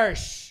member.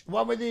 universe.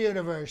 One with the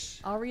universe.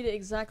 I'll read it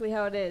exactly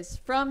how it is.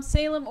 From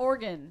Salem,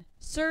 Oregon.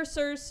 Sir,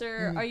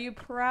 are you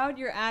proud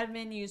your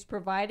admin used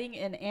providing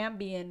an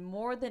Ambien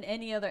more than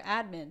any other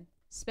admin?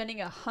 Spending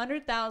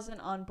 $100,000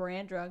 on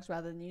brand drugs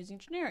rather than using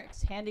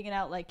generics, handing it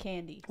out like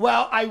candy.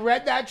 Well, I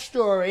read that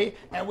story,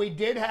 and we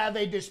did have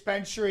a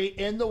dispensary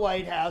in the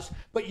White House,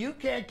 but you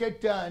can't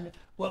get done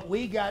what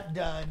we got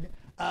done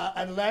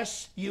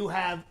unless you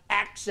have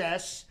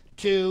access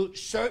to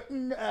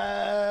certain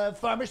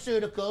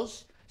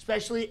pharmaceuticals,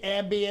 especially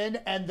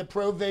Ambien and the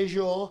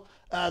Provisual.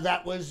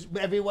 That was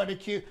everyone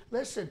accused.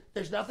 Listen,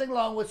 there's nothing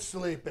wrong with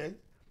sleeping,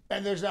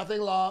 and there's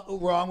nothing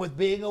wrong with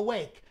being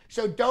awake.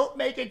 So don't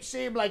make it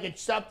seem like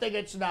it's something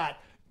it's not.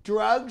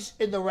 Drugs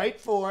in the right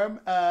form.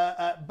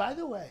 By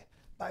the way,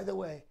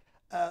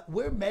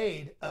 we're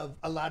made of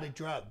a lot of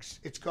drugs.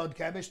 It's called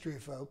chemistry,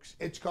 folks.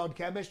 It's called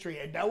chemistry.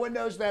 And no one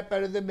knows that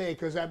better than me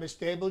because I'm a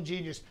stable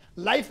genius.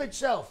 Life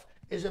itself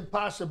is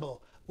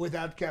impossible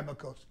without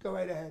chemicals. Go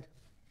right ahead.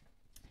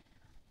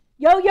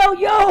 Yo,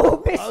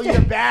 Mr. Oh, you're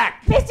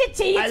back. Mr.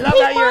 T, I it's love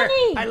me, how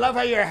Money. I love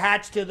how your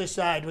hat's to the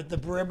side with the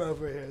brim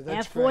over here.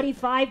 That's great.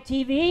 F45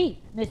 TV,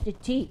 Mr.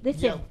 T.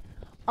 Listen, Yo.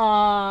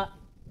 whoa.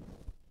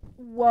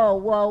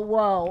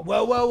 Whoa.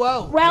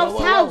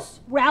 Ralph's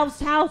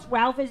house.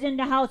 Ralph is in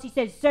the house. He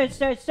says, sir,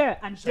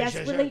 I'm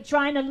desperately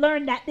trying to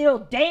learn that little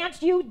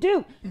dance you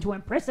do to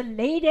impress the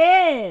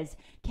ladies.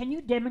 Can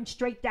you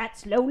demonstrate that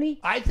slowly?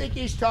 I think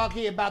he's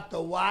talking about the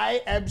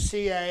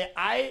YMCA.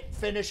 I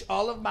finish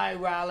all of my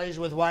rallies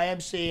with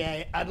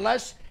YMCA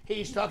unless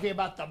he's talking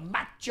about the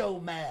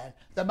Macho Man.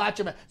 The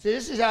Macho Man. So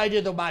this is how I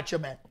do the Macho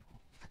Man.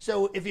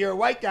 So if you're a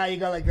white guy, you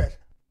go like this.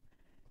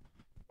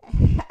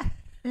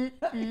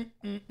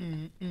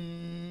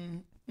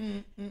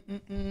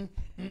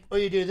 Or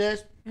you do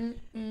this.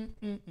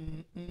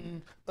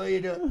 Or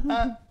you do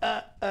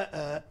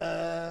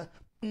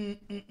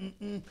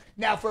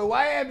Now for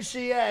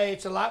YMCA,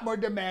 it's a lot more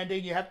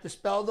demanding. You have to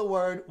spell the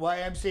word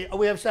YMCA. Oh,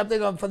 we have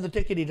something on from the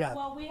Tickety Tock.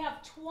 Well, we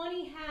have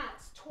 20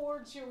 hats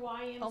towards your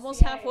YMCA.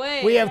 Almost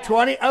halfway. We have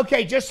 20.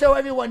 Okay, just so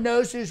everyone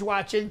knows who's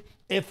watching,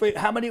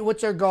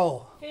 what's our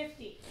goal?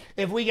 50.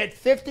 If we get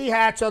 50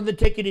 hats on the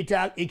Tickety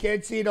Tock, you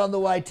can't see it on the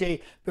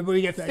YT, but when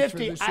we get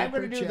 50, I'm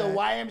going to do the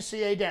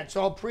YMCA dance.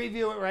 So I'll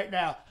preview it right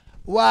now.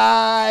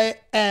 YMCA.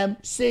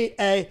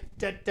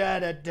 Da, da,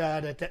 da,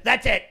 da, da, da.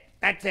 That's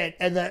it.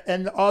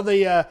 And all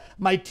the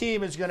my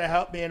team is going to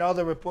help me, and all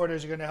the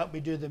reporters are going to help me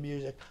do the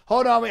music.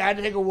 Hold on, I had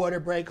to take a water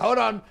break. Hold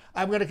on,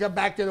 I'm going to come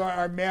back to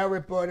our male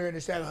reporter in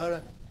a second. Hold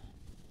on.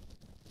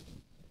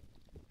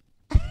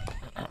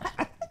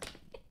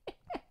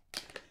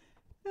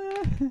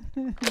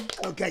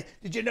 Okay,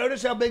 did you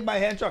notice how big my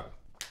hands are?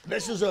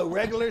 This is a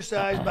regular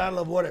sized bottle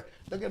of water.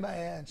 Look at my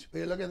hands. Will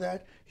you look at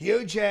that?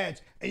 Huge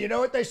hands. And you know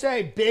what they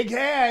say? Big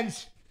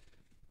hands,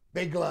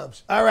 big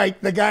gloves. All right,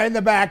 the guy in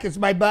the back is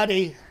my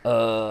buddy.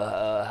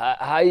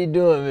 How you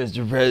doing,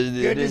 Mr.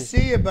 President? Good to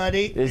see you,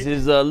 buddy. This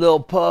is a Lil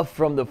Puff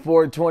from the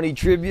 420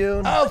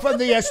 Tribune. Oh, from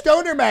the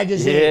Stoner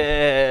magazine.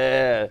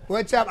 Yeah.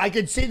 What's up? I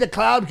could see the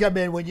cloud come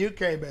in when you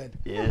came in.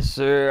 Yes,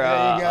 sir.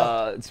 There you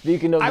go.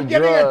 Speaking of I'm the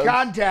getting drugs, a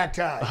contact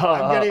high.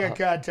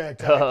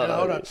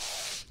 Hold on.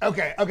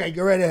 Okay,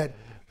 go right ahead.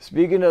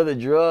 Speaking of the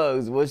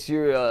drugs, what's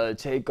your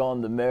take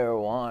on the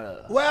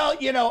marijuana? Well,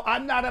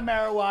 I'm not a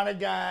marijuana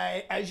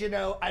guy. As you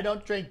know, I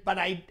don't drink, but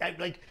I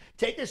like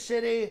take a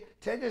city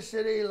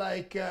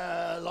like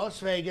Las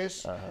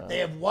Vegas. They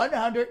have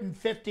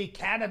 150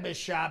 cannabis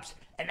shops,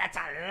 and that's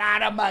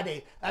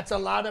a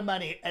lot of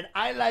money. And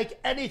I like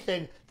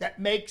anything that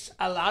makes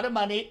a lot of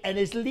money and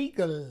is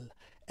legal.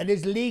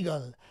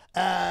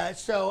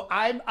 So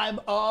I'm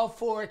all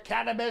for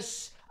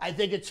cannabis. I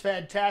think it's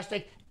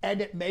fantastic. And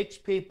it makes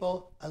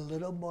people a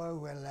little more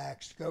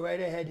relaxed. Go right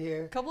ahead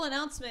here. Couple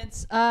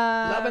announcements.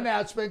 Love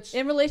announcements.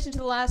 In relation to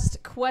the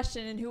last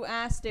question and who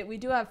asked it, we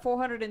do have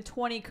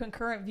 420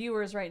 concurrent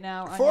viewers right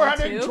now on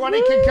 420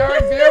 YouTube.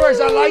 concurrent viewers.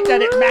 I like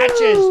that. It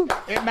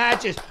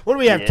matches. What do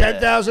we have?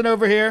 10,000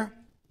 over here?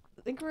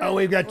 I think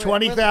We've got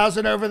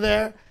 20,000 over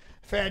there.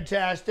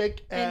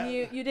 Fantastic. And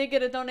you did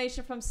get a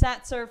donation from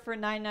SatServe for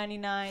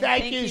 $9.99.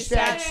 Thank you,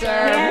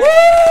 SatServe.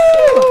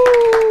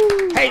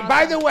 SatServe. Hey,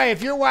 by the way,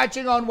 if you're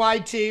watching on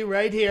YT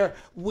right here,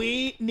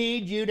 we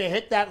need you to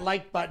hit that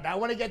like button. I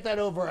want to get that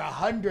over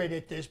 100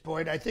 at this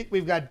point. I think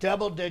we've got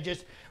double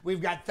digits.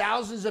 We've got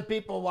thousands of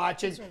people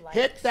watching.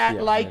 Hit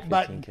that like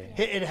button.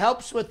 It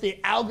helps with the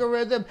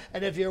algorithm.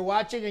 And if you're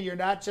watching and you're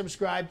not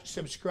subscribed,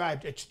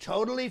 subscribe. It's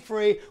totally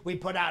free. We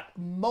put out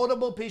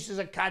multiple pieces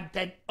of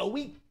content a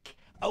week.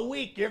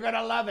 You're going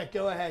to love it.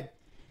 Go ahead.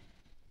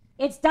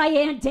 It's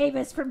Diane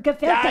Davis from Gefilte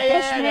Fish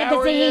Diane, Magazine. how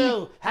are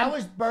you? How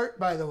is Bert,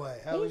 by the way?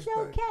 He's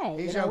okay.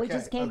 He's We okay.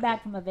 just came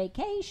back from a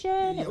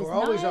vacation. Yeah, It was we're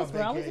always nice. on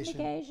We're always on vacation.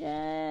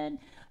 vacation.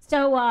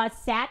 So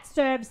Sat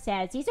Serve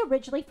says he's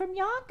originally from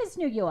Yonkers,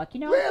 New York. You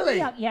know? Really?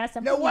 Yes.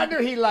 I'm No from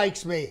wonder he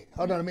likes me.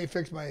 Hold on, let me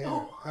fix my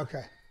hair.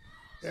 Okay.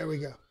 There we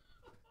go.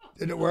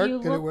 Did it work? You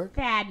Did it look work?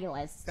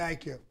 fabulous.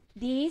 Thank you.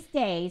 These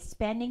days,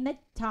 spending the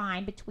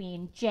time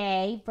between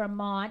Jay,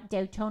 Vermont,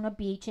 Daytona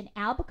Beach, and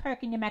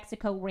Albuquerque, New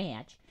Mexico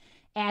Ranch,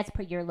 as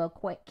per your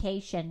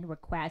location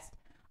request.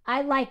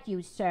 I like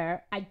you,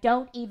 sir. I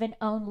don't even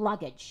own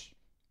luggage.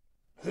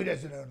 Who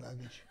doesn't own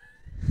luggage?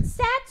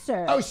 Sat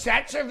Serve. Oh,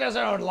 Satsurf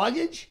doesn't own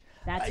luggage?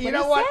 That's You what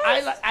know he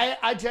what? says.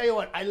 I tell you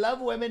what. I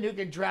love women who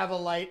can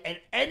travel light, and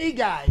any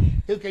guy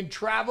who can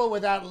travel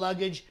without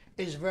luggage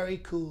is very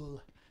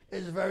cool.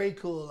 Is very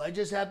cool. I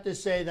just have to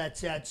say that,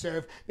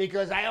 Satsurf,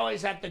 because I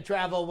always have to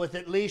travel with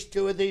at least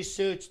 2 of these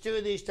suits, 2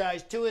 of these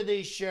ties, 2 of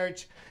these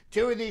shirts,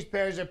 2 of these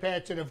pairs of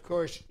pants, and of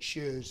course,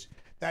 shoes.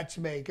 That's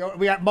me.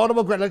 We got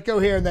multiple. Let's go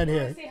here and then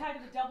here. Say hi to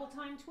the Double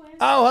Time Twins.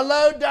 Oh,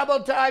 hello, Double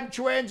Time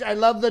Twins. I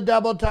love the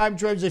Double Time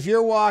Twins. If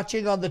you're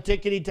watching on the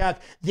Tickety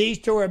Tock, these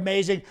 2 are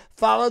amazing.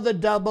 Follow the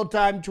Double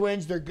Time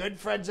Twins. They're good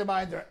friends of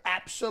mine. They're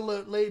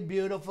absolutely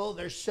beautiful.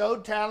 They're so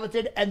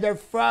talented, and they're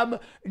from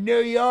New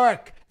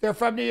York. They're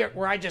from New York,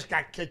 where I just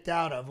got kicked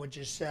out of, which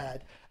is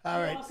sad. All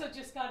You right. also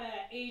just got an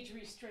age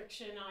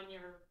restriction on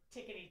your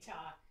Tickety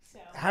Tock. So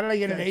How did I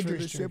get an age for the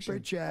restriction? super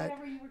chat.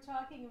 whatever you were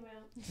talking about.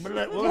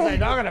 What was I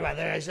talking about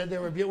there? I said they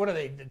were, what are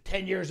they,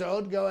 10 years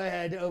old? Go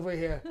ahead, over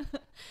here.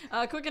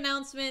 Quick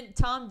announcement.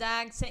 Tom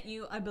Dag sent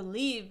you, I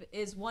believe,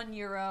 is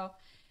 €1.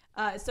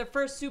 It's their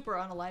first super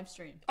on a live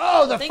stream.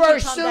 Oh, the Thank you,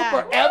 first Tom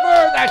super Dag.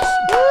 ever. That's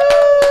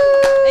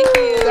Thank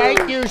you.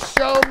 Thank you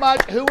so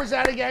much. Who was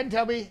that again?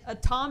 Tell me.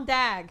 Tom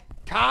Dag.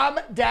 Tom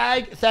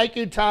Dag. Thank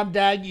you, Tom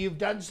Dag. You've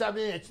done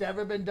something that's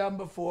never been done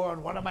before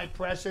on one of my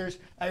pressers.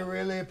 I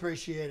really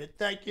appreciate it.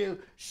 Thank you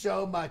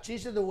so much.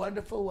 These are the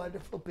wonderful,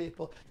 wonderful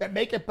people that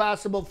make it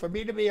possible for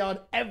me to be on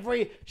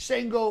every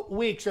single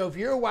week. So if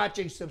you're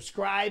watching,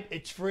 subscribe.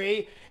 It's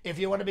free. If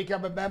you want to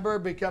become a member,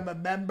 become a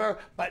member.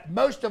 But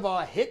most of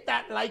all, hit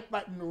that like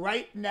button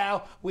right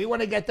now. We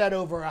want to get that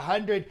over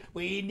 100.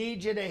 We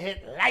need you to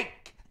hit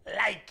like.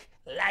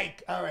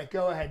 All right,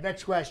 go ahead.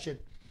 Next question.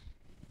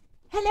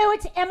 Hello,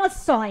 it's Emma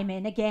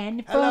Simon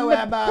again from Hello, the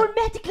Emma.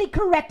 grammatically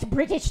correct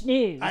British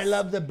News. I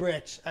love the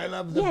Brits. I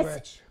love the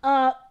Yes.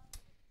 Brits.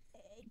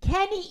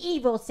 Kenny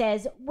Evil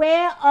says,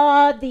 where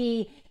are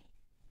the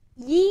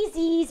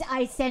Yeezys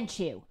I sent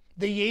you?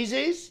 The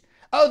Yeezys?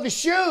 Oh, the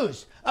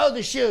shoes. Oh,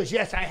 the shoes.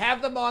 Yes, I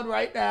have them on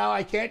right now.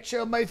 I can't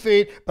show my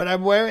feet, but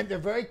I'm wearing. They're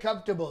very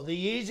comfortable. The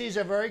Yeezys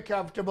are very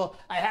comfortable.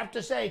 I have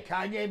to say,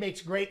 Kanye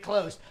makes great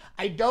clothes.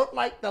 I don't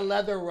like the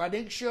leather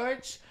running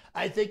shorts.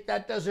 I think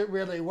that doesn't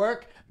really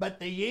work, but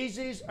the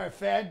Yeezys are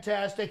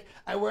fantastic.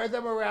 I wear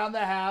them around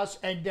the house,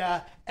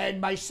 and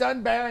my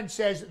son Baron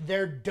says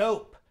they're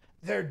dope.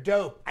 They're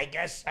dope. I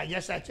guess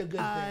that's a good thing.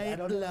 I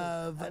don't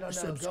know. I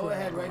don't know. Go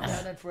ahead, right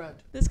down in front.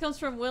 This comes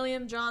from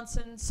William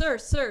Johnson. Sir.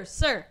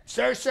 Sir.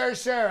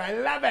 I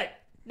love it.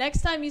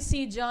 Next time you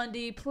see John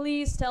D,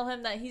 please tell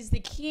him that he's the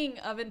king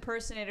of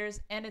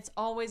impersonators, and it's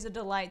always a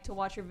delight to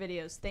watch your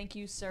videos. Thank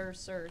you, sir.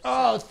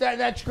 Oh,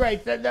 that's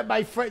great.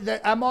 My friend,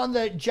 I'm on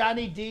the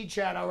Johnny D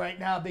channel right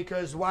now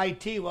because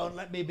YT won't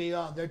let me be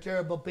on. They're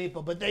terrible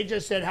people, but they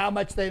just said how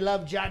much they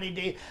love Johnny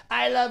D.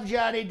 I love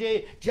Johnny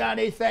D.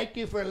 Johnny, thank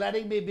you for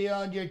letting me be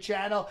on your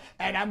channel,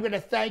 and I'm going to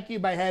thank you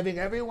by having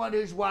everyone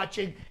who's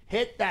watching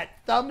hit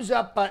that thumbs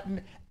up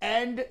button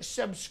and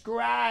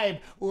subscribe.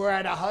 We're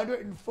at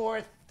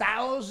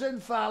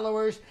 104,000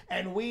 followers,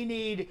 and we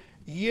need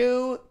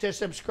you to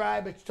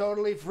subscribe. It's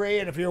totally free.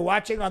 And if you're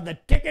watching on the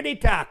Tickety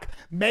Tock,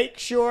 make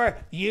sure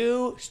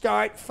you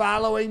start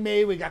following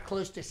me. We got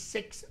close to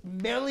 6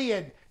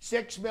 million.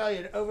 6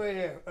 million. Over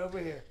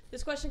here.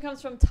 This question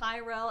comes from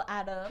Tyrell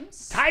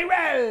Adams.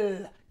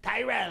 Tyrell.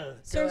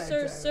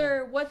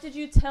 Sir, what did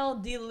you tell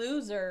the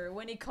loser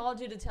when he called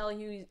you to tell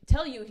you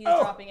he's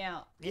dropping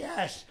out?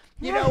 Yes.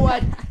 You know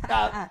what?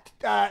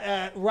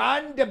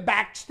 Ron the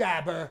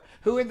Backstabber,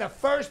 who in the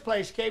first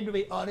place came to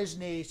me on his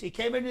knees. He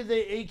came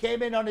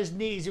in on his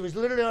knees. He was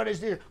literally on his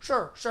knees.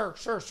 Sir,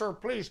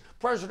 please,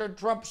 President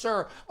Trump,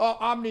 sir,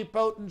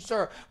 omnipotent,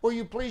 sir, will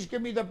you please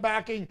give me the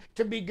backing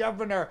to be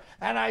governor?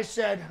 And I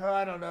said,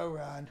 I don't know,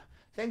 Ron.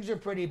 Things are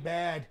pretty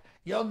bad.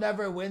 You'll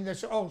never win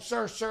this. Oh,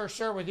 sir,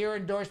 with your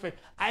endorsement.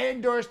 I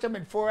endorsed him,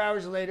 and 4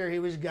 hours later, he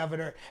was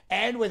governor.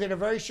 And within a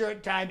very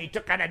short time, he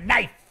took out a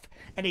knife,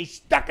 and he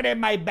stuck it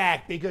in my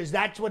back, because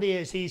that's what he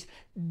is. He's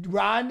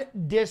Ron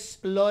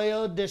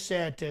Disloyal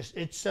DeSantis.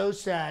 It's so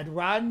sad.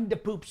 Ron the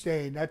Poop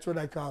Stain. That's what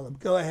I call him.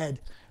 Go ahead.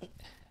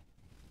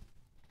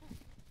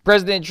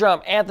 President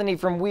Trump, Anthony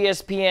from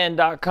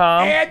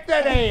WeSPN.com.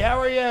 Anthony, how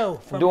are you?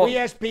 From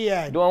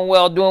ESPN. Doing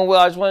well.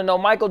 I just want to know,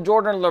 Michael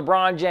Jordan or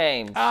LeBron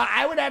James?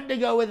 I would have to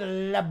go with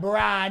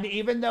LeBron,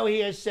 even though he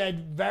has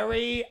said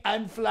very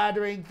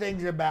unflattering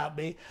things about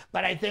me.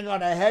 But I think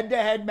on a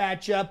head-to-head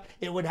matchup,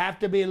 it would have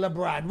to be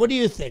LeBron. What do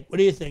you think?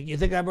 You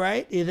think I'm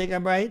right?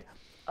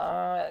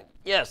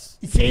 Yes.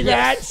 See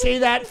that? See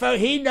that?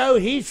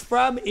 He's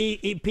from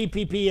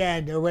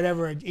PPPN or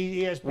whatever.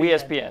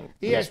 ESPN.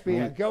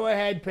 ESPN. Go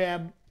ahead,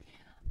 Pam.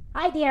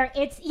 Hi there.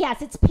 It's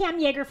Pam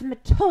Yeager from the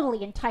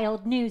Totally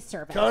Entitled News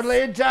Service.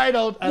 Totally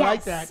Entitled. I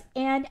like that.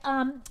 And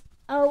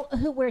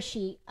where's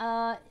she?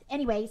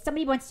 Anyway,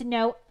 somebody wants to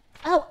know.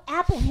 Oh,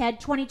 Applehead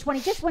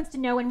 2020 just wants to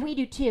know, and we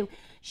do too.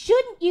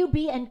 Shouldn't you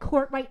be in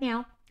court right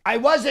now? I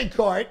was in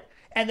court,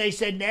 and they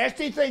said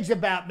nasty things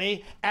about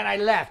me, and I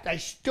left. I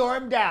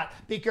stormed out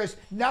because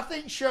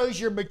nothing shows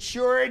your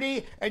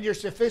maturity and your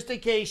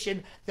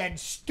sophistication than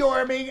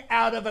storming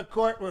out of a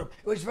courtroom.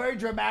 It was very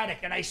dramatic,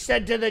 and I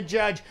said to the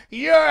judge,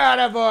 "You're out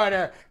of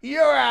order.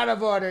 You're out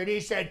of order." And he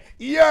said,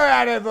 "You're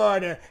out of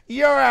order.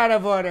 You're out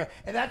of order."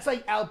 And that's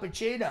like Al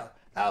Pacino.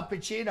 Al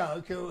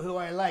Pacino, who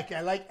I like.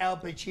 I like Al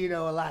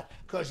Pacino a lot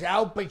because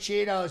Al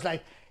Pacino is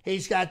like,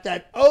 he's got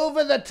that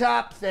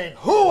over-the-top thing.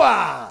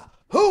 Hooah!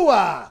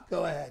 Hooah!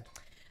 Go ahead.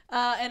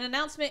 An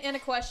announcement and a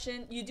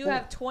question. You do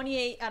have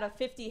 28 out of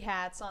 50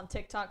 hats on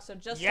TikTok, so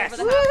just Yes.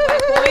 over the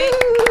halfway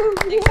point.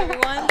 Thanks,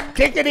 everyone.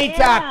 Tickety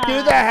Tock,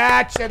 do the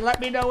hats and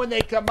let me know when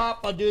they come up.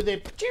 I'll do the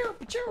sure.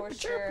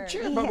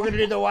 but we're going to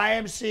do the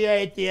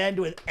YMCA at the end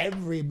with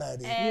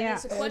everybody. And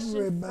there's a question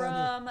Everybody.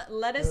 from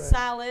Lettuce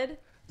Salad.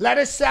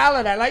 Lettuce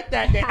salad, I like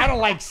that name. I don't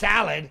like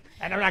salad,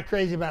 and I'm not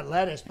crazy about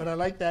lettuce, but I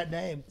like that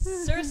name.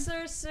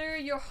 Sir,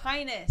 your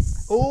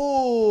highness.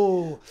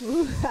 Ooh,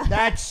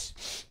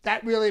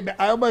 that really,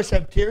 I almost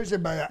have tears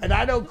in my eye, and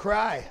I don't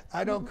cry. I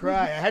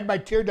had my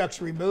tear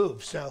ducts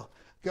removed, so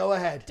go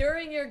ahead.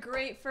 During your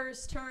great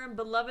first term,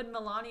 beloved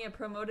Melania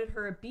promoted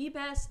her Be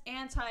Best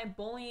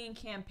anti-bullying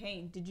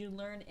campaign. Did you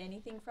learn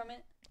anything from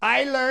it?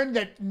 I learned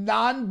that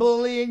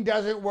non-bullying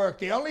doesn't work.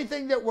 The only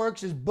thing that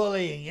works is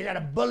bullying. You got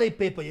to bully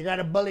people. You got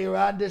to bully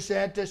Ron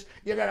DeSantis.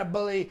 You got to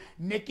bully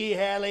Nikki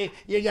Haley.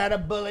 You got to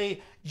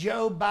bully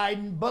Joe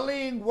Biden.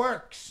 Bullying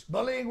works.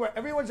 Bullying works.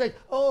 Everyone's like,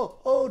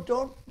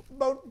 don't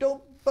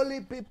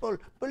bully people.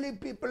 Bully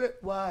people.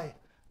 Why?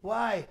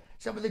 Why?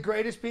 Some of the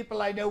greatest people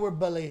I know were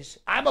bullies.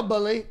 I'm a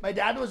bully. My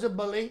dad was a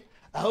bully.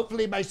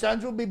 Hopefully my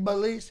sons will be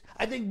bullies.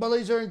 I think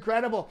bullies are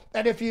incredible.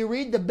 And if you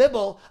read the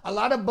Bible, a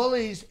lot of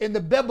bullies in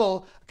the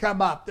Bible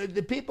come up.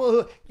 The people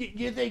who,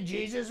 you think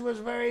Jesus was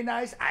very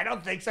nice? I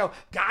don't think so.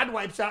 God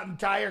wipes out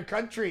entire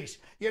countries.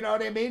 You know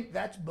what I mean?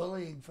 That's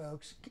bullying,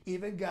 folks.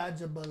 Even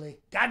God's a bully.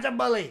 God's a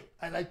bully.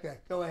 I like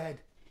that. Go ahead.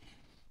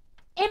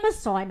 Emma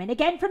Simon,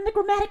 again from the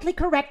grammatically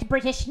correct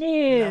British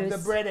News.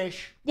 Love the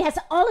British. Yes,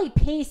 Ollie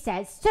P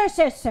says,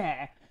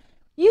 Sir.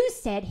 You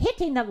said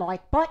hitting the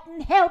like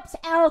button helps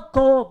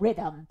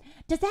algorithm.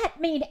 Does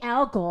that mean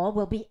Al Gore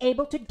will be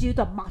able to do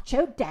the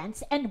macho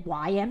dance and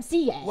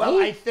YMCA?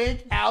 Well, I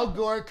think Al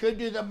Gore could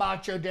do the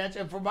macho dance,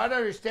 and from what I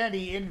understand,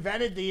 he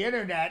invented the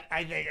internet.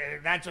 I think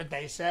that's what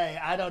they say.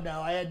 I don't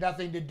know. I had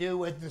nothing to do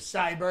with the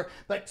cyber,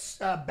 but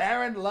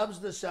Barron loves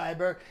the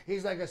cyber.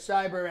 He's like a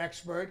cyber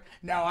expert.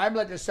 Now, I'm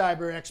like a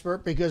cyber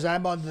expert because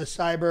I'm on the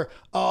cyber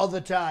all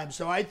the time,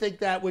 so I think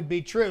that would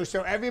be true.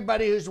 So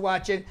everybody who's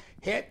watching,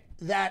 hit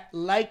that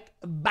like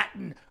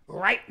button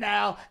right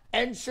now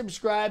and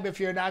subscribe if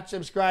you're not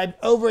subscribed.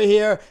 Over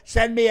here,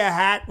 send me a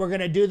hat. We're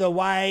going to do the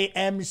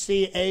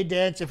YMCA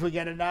dance if we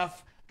get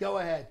enough. Go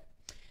ahead.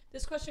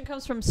 This question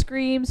comes from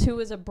Screams, who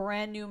is a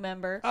brand new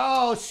member.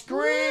 Oh,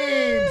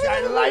 Screams.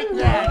 I like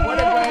that. What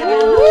a brand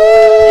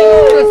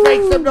new. Let's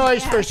make some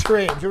noise for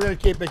Screams. We're going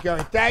to keep it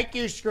going. Thank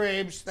you,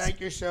 Screams.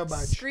 Thank you so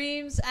much.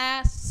 Screams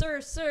asks,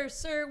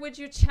 Sir, would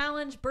you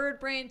challenge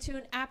Bird Brain to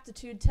an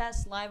aptitude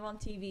test live on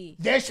TV?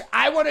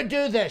 I want to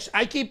do this.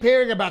 I keep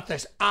hearing about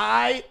this.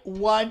 I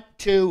want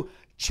to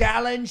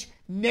challenge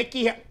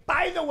Nikki.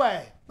 By the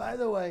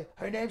way,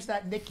 her name's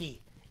not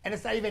Nikki, and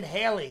it's not even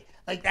Haley.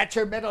 Like, that's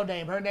her middle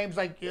name. Her name's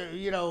like,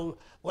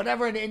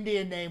 whatever an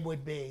Indian name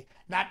would be.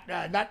 Not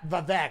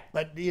Vivek,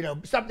 but,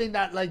 something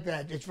not like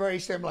that. It's very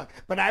similar.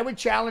 But I would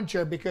challenge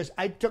her because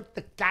I took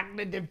the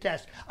cognitive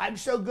test. I'm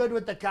so good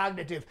with the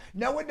cognitive.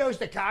 No one knows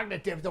the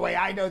cognitive the way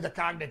I know the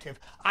cognitive.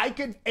 I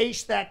could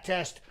ace that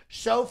test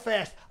so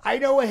fast. I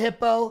know a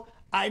hippo.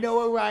 I know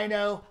a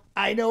rhino.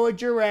 I know a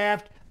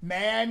giraffe.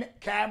 Man,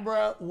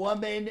 camera,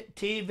 woman,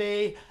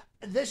 TV.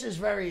 This is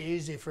very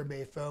easy for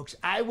me, folks.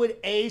 I would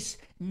ace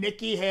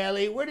Nikki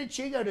Haley. Where did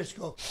she go to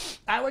school?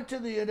 I went to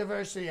the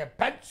University of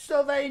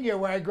Pennsylvania,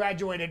 where I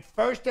graduated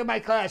first in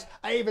my class.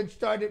 I even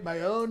started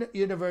my own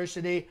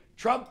university,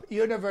 Trump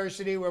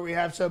University, where we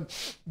have some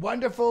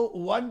wonderful,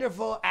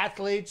 wonderful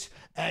athletes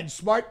and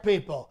smart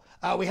people.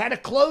 We had to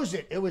close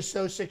it. It was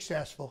so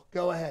successful.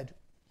 Go ahead.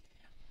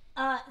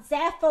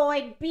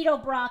 Zaphoid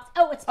Beetlebrox.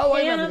 Oh, it's Pam. I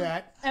remember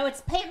that. Oh,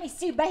 it's Pammy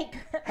Sue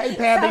Baker. Hey,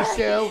 Pammy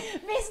Sue.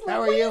 Miss How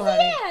are you,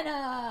 honey?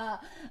 Louisiana.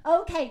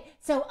 Okay,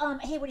 so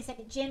hey, wait a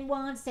second. Jen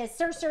Wan says,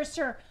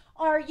 Sir,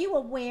 are you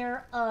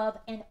aware of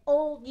an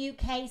old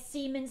UK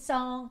Seaman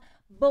song,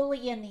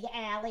 "Bully in the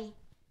Alley"?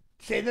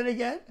 Say that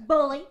again.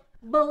 Bully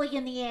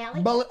in the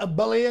alley.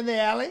 Bully in the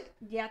alley.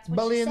 Yeah, that's what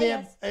Bully she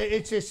in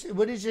says.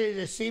 what is it?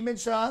 A Seaman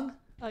song?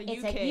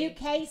 It's a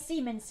UK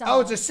Seaman song.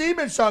 Oh, it's a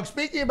Seaman song.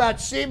 Speaking about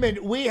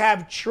Seaman, we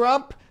have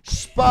Trump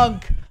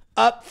Spunk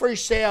up for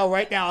sale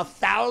right now,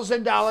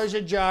 $1,000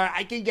 a jar.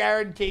 I can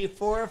guarantee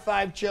 4 or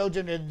 5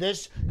 children in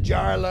this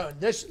jar alone.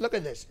 Look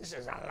at this. This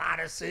is a lot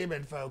of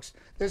semen, folks.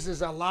 This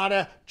is a lot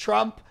of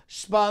Trump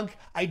spunk.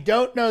 I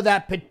don't know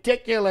that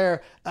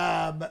particular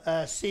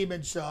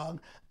semen song,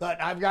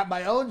 but I've got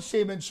my own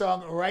semen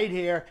song right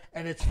here,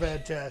 and it's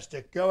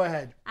fantastic. Go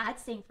ahead. I'd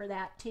sing for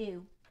that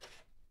too.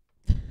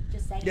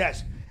 Just saying.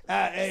 Yes.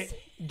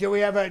 Do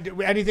we have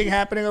anything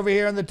happening over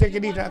here on the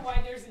Tickety Tock?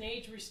 Why there's an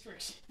age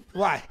restriction?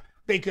 Why?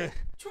 Because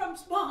Trump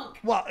spunk.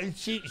 well,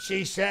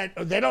 she said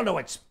they don't know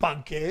what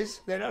spunk is.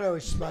 They don't know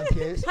what spunk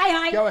is.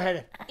 Hi. Go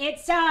ahead.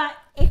 It's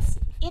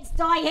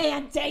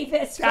Diane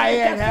Davis from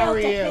Diane, the how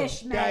are Filter you?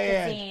 Fish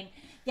magazine.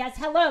 Yes,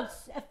 hello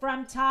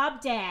from Tom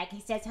Dag. He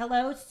says,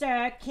 "Hello,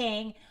 Sir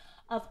King.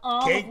 Of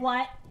all King? of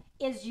what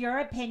is your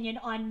opinion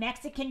on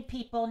Mexican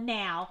people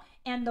now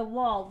and the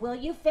wall? Will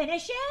you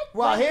finish it?"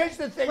 Well, here's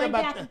the thing when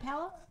about back the, in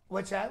power.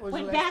 what's that? What's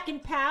When the back in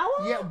power.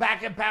 Yeah,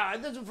 back in power.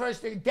 This is the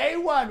first thing. Day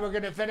one, we're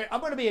going to finish. I'm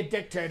going to be a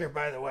dictator,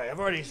 by the way. I've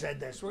already said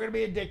this. We're going to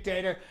be a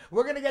dictator.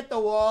 We're going to get the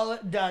wall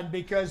done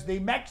because the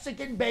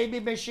Mexican baby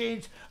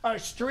machines are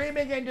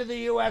streaming into the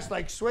U.S.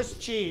 like Swiss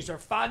cheese or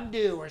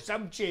fondue or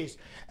some cheese.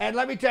 And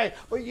let me tell you,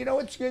 well, you know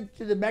what's good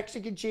to the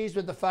Mexican cheese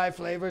with the 5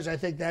 flavors? I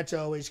think that's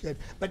always good.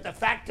 But the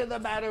fact of the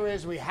matter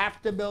is we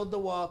have to build the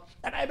wall.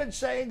 And I've been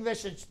saying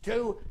this since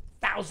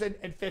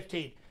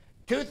 2015.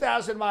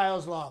 2,000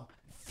 miles long.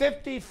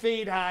 50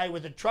 feet high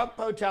with a Trump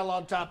hotel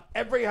on top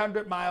every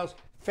 100 miles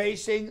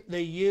facing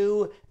the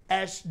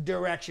U.S.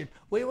 direction.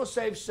 We will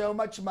save so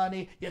much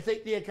money. You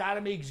think the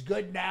economy is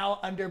good now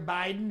under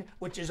Biden,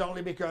 which is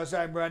only because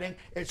I'm running.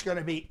 It's going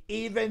to be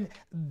even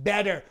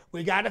better.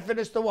 We got to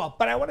finish the wall.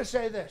 But I want to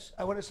say this.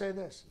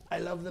 I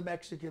love the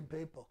Mexican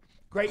people.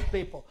 Great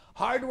people,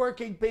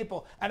 hardworking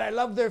people, and I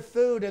love their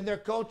food and their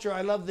culture.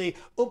 I love the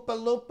Oompa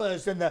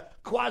Loompas and the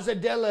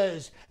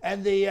quesadillas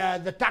and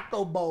the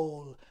taco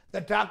bowl.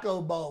 The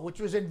taco bowl,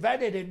 which was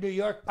invented in New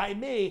York by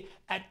me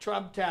at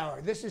Trump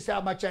Tower. This is how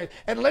much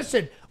and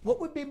listen, what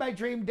would be my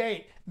dream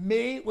date?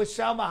 Me with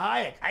Salma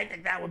Hayek. I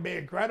think that would be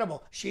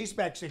incredible. She's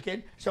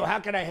Mexican, so how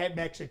can I hate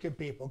Mexican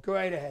people? Go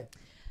right ahead.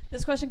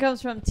 This question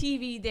comes from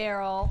TV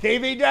Daryl.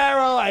 TV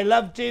Daryl, I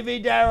love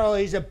TV Daryl.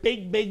 He's a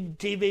big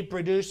TV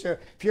producer.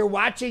 If you're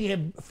watching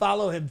him,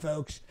 follow him,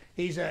 folks.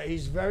 He's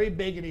very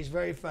big and he's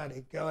very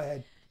funny. Go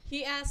ahead.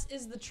 He asks,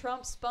 is the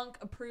Trump spunk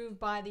approved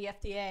by the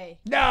FDA?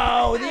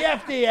 No, the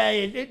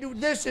FDA.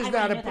 This is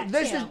not approved.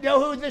 This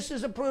Who this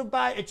is approved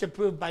by? It's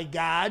approved by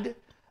God,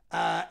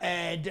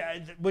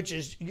 which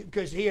is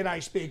because he and I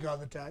speak all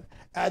the time.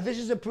 This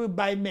is approved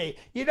by me.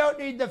 You don't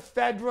need the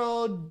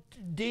federal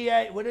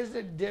DA. What is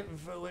it?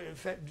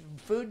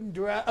 Food and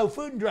Drug. Oh,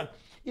 Food and Drug.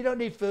 You don't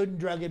need Food and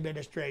Drug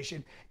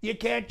Administration. You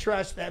can't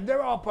trust them.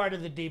 They're all part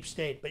of the deep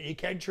state, but you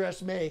can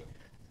trust me.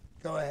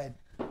 Go ahead.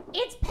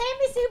 It's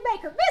Pamela Sue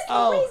Baker, Miss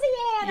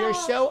Louisiana. You're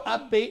so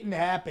upbeat and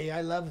happy.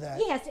 I love that.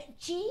 Yes,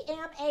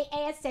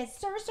 GMAS says,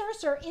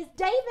 Sir, is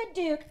David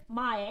Duke,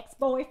 my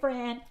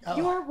ex-boyfriend,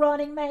 your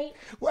running mate?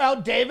 Well,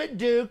 David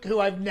Duke, who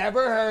I've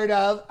never heard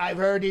of. I've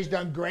heard he's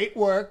done great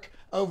work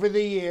over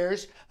the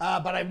years,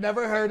 but I've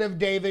never heard of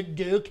David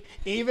Duke,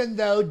 even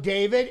though,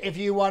 David, if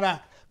you want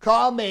to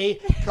call me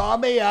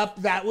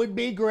up. That would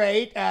be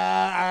great.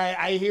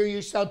 I hear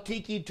you sell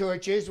tiki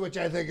torches, which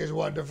I think is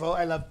wonderful.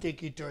 I love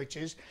tiki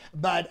torches.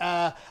 But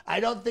I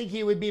don't think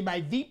he would be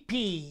my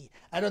VP.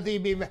 I don't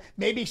think he'd be,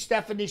 maybe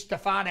Stephanie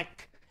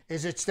Stefanik.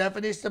 Is it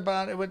Stephanie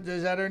Stefanik?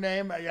 Is that her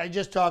name? I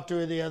just talked to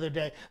her the other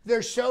day.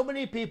 There's so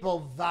many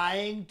people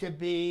vying to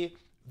be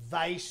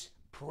vice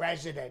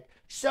president.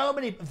 So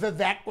many.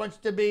 Vivek wants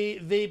to be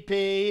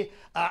VP.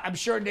 I'm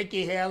sure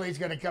Nikki Haley's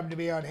going to come to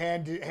me on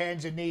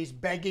hands and knees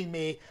begging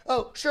me,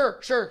 oh,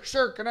 sure,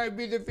 can I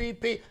be the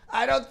VP?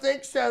 I don't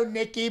think so,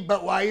 Nikki,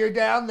 but while you're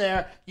down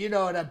there, you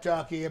know what I'm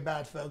talking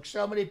about, folks.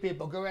 So many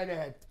people. Go right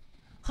ahead.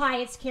 Hi,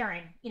 it's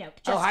Karen. Just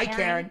hi,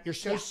 Karen. You're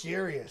so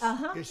serious.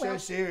 Uh-huh. You're so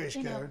serious,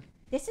 Karen.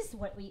 This is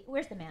what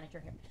where's the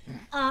manager here?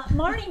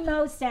 Marty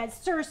Moe says,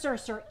 Sir,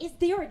 is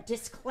there a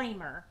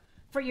disclaimer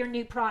for your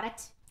new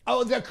product?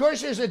 Oh, of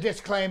course there's a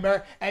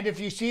disclaimer, and if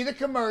you see the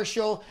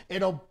commercial,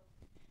 it'll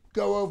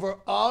go over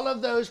all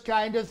of those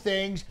kind of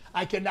things.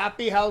 I cannot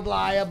be held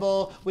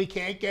liable. We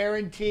can't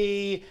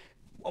guarantee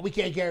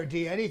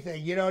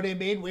anything. You know what I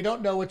mean? We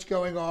don't know what's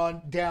going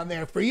on down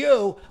there for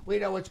you. We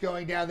know what's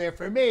going down there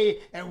for me,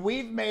 and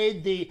we've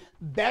made the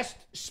best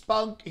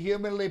spunk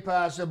humanly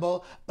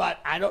possible, but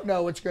I don't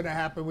know what's going to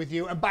happen with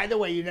you. And by the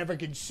way, you never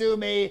can sue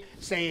me,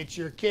 say it's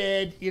your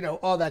kid,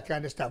 all that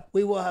kind of stuff.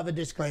 We will have a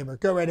disclaimer.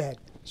 Go right ahead.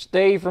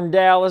 Steve from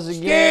Dallas again.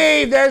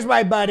 Steve, there's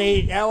my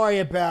buddy. How are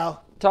you,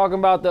 pal? Talking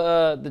about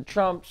the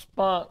Trump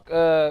spunk.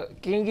 Can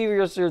you give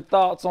us your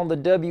thoughts on the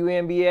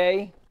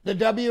WNBA? The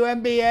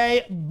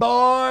WNBA,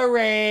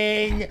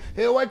 boring.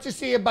 Who wants to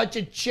see a bunch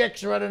of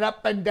chicks running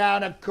up and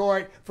down a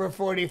court for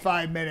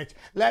 45 minutes?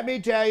 Let me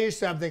tell you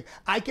something.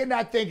 I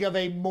cannot think of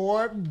a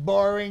more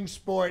boring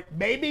sport.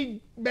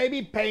 Maybe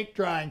maybe paint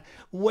drying.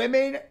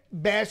 Women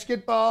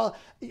basketball,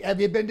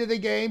 have you been to the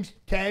games?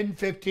 10,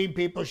 15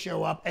 people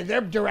show up, and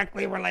they're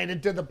directly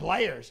related to the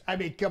players. I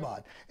mean, come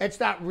on. It's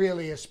not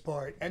really a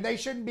sport, and they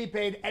shouldn't be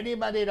paid any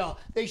money at all.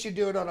 They should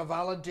do it on a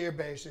volunteer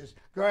basis.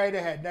 Go right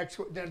ahead. Next,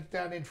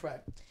 down in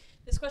front.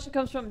 This question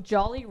comes from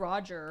Jolly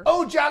Roger.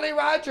 Oh, Jolly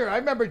Roger. I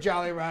remember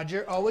Jolly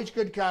Roger. Always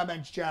good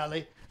comments,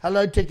 Jolly.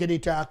 Hello,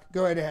 Tickety Tock.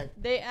 Go right ahead.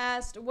 They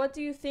asked, what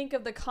do you think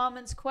of the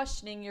comments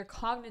questioning your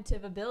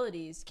cognitive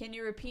abilities? Can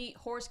you repeat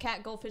horse,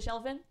 cat, goldfish,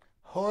 elephant?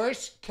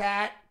 Horse,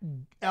 cat,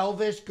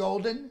 Elvis,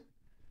 golden?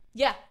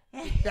 Yeah.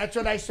 That's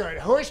what I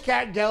started. Horse,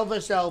 cat,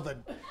 Elvis,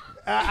 Elvin.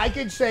 I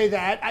can say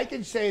that.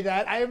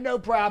 I have no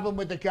problem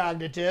with the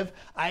cognitive.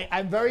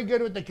 I'm very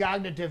good with the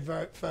cognitive,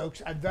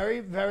 folks. I'm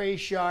very, very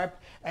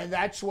sharp. And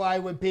that's why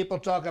when people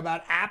talk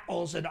about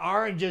apples and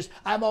oranges,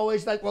 I'm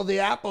always like, well, the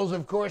apples,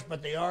 of course,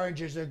 but the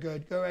oranges are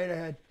good. Go right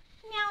ahead.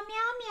 Meow,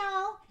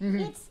 meow,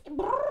 meow. It's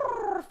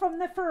brrr from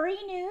the furry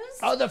news.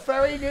 Oh, the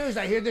furry news.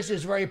 I hear this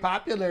is very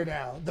popular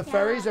now. The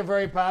furries are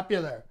very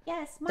popular.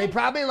 Yes. They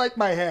probably like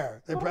my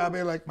hair. Go Meow, right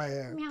meow,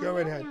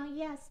 ahead. meow,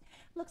 yes.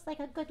 Looks like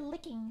a good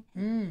licking.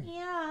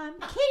 Yeah.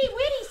 Kitty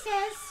Witty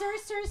says,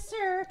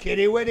 sir.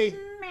 Kitty Witty.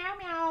 Meow,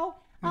 meow.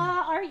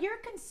 Are your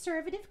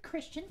conservative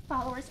Christian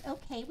followers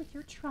okay with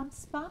your Trump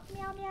spunk?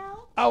 Meow,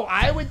 meow. Oh,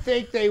 I would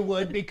think they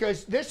would,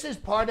 because this is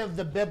part of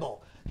the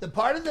Bible. The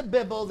part of the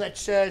Bible that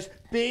says,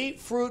 be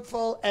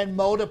fruitful and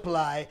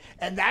multiply.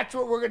 And that's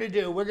what we're going to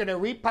do. We're going to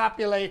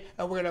repopulate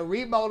and we're going to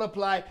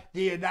remultiply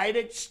the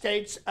United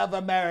States of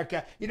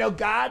America. You know,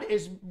 God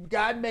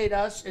made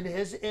us in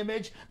his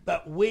image,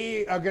 but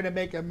we are going to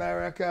make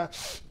America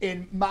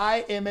in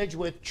my image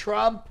with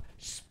Trump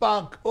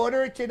spunk.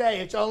 Order it today.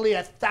 It's only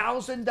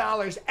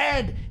 $1,000.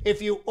 And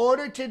if you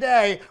order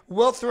today,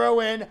 we'll throw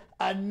in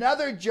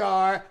another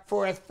jar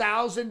for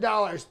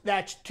 $1,000.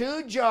 That's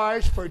 2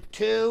 jars for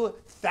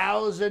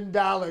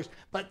 $2,000.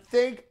 But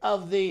think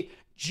of the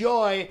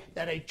joy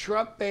that a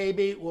Trump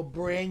baby will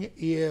bring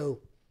you.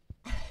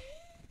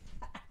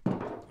 All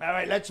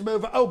right, let's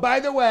move. Oh,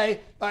 by the way,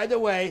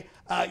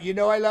 you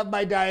know I love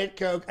my Diet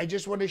Coke. I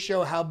just want to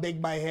show how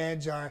big my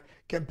hands are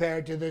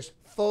compared to this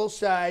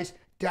full-size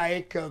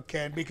Diet Coke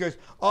can, because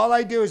all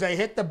I do is I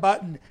hit the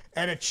button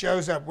and it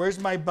shows up.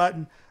 Where's my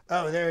button?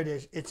 Oh, there it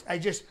is.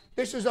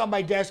 This is on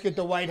my desk at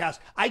the White House.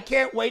 I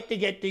can't wait to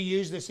get to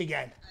use this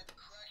again.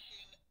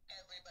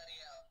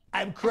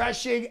 I'm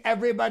crushing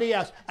everybody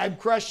else. I'm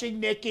crushing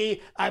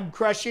Nikki. I'm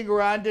crushing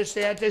Ron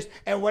DeSantis.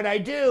 And when I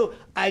do,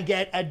 I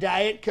get a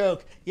Diet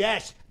Coke.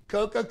 Yes,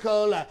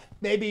 Coca-Cola.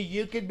 Maybe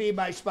you could be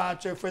my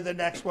sponsor for the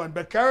next one.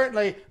 But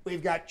currently,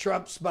 we've got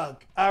Trump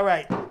spunk. All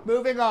right,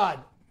 moving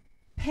on.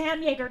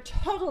 Pam Yeager,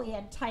 totally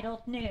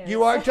entitled news.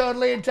 You are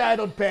totally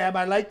entitled, Pam.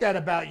 I like that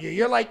about you.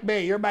 You're like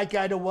me. You're my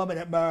kind of woman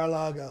at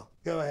Mar-a-Lago.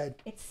 Go ahead.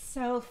 It's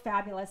so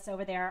fabulous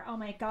over there. Oh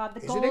my God,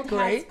 the Isn't gold it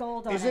great? has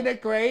gold on Isn't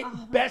it great?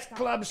 Oh, Best God.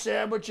 club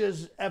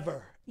sandwiches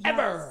ever. Yes.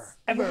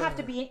 Ever. You have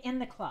to be in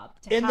the club.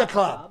 In the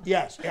club.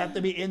 Yes, you have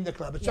to be in the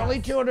club. It's Yes.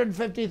 only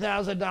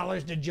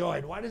 $250,000 to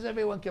join. Why does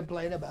everyone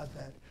complain about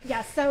that?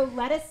 Yeah, so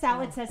Lettuce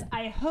Salad says,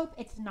 I hope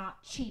it's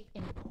not cheap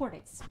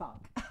imported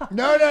spunk.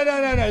 No.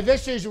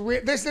 This is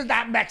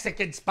not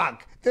Mexican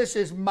spunk. This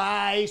is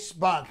my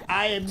spunk.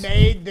 I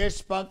made this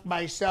spunk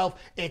myself.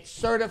 It's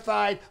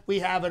certified. We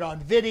have it on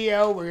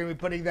video. We're going to be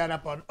putting that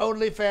up on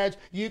OnlyFans.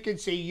 You can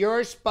see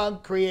your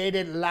spunk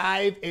created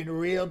live in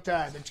real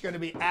time. It's going to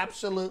be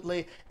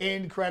absolutely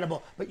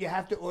incredible. But you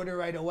have to order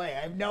right away.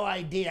 I have no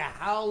idea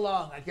how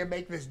long I can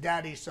make this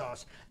daddy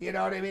sauce. You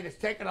know what I mean? It's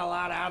taking a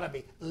lot out of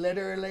me,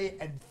 literally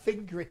and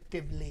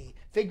figuratively.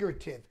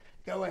 Figurative.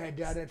 Go ahead,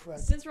 down in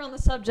front. Since we're on the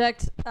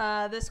subject,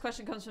 this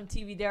question comes from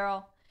TV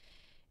Daryl.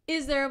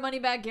 Is there a money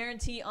back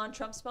guarantee on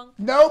Trump spunk?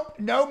 Nope,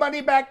 no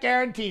money back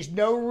guarantees,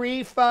 no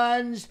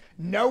refunds,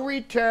 no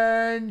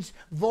returns,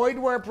 void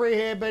where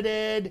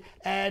prohibited,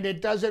 and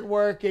it doesn't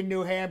work in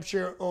New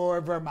Hampshire or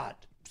Vermont.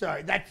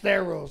 Sorry, that's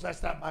their rules.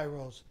 That's not my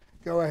rules.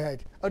 Go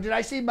ahead. Oh, did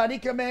I see money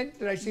come in?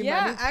 Did I see money?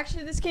 Yeah,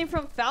 actually, this came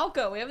from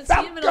Falco. We haven't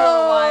seen him in a little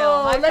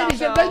while. Hi, Ladies,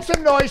 Falco. make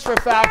some noise for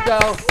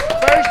Falco.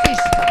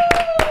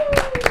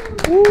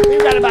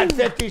 We've got about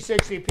 50,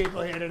 60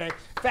 people here today.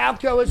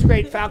 Falco is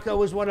great. Falco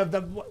was one of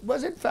the,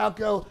 wasn't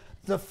Falco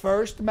the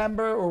first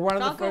member or one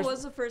of the first? Falco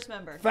was the first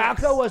member.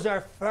 Falco was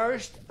our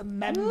first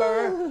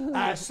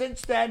member.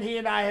 Since then, he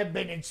and I have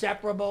been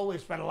inseparable. We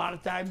spent a lot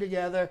of time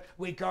together.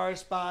 We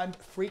correspond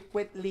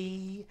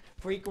frequently.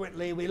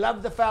 We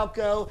love the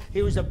Falco.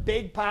 He was a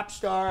big pop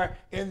star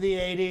in the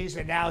 80s,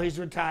 and now he's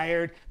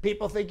retired.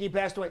 People think he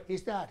passed away.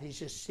 He's not. He's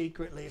just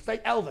secretly. It's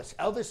like Elvis.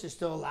 Elvis is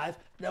still alive.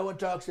 No one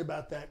talks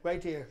about that.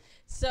 Right here.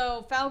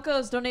 So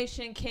Falco's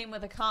donation came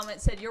with a comment,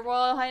 said, Your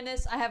Royal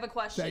Highness, I have a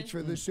question. Thanks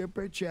for the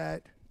super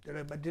chat.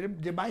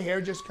 Did my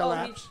hair just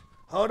collapse?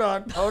 Hold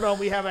on.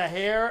 We have a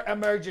hair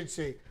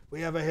emergency.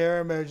 Thanks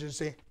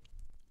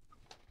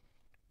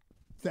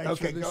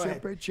for the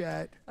super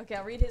chat. Okay,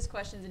 I'll read his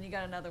questions, and you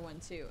got another one,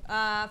 too.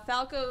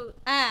 Falco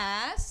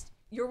asked,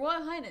 Your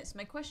Royal Highness,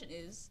 my question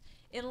is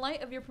In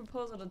light of your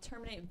proposal to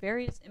terminate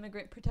various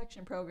immigrant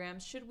protection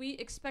programs, should we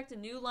expect a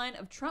new line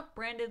of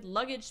Trump-branded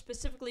luggage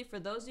specifically for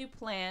those you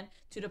plan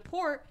to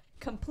deport,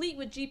 complete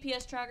with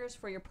GPS trackers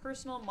for your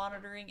personal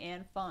monitoring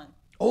and fun?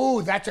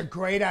 Oh, that's a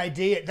great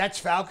idea. That's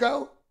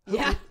Falco?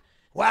 Yeah.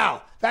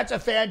 Wow, that's a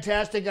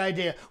fantastic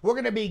idea. We're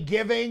going to be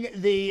giving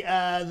the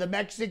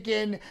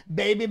Mexican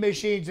baby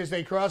machines as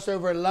they cross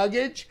over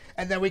luggage,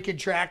 and then we can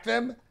track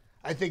them.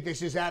 I think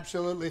this is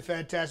absolutely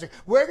fantastic.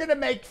 We're going to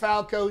make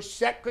Falco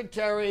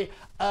Secretary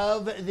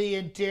of the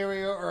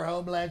Interior or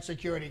Homeland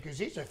Security because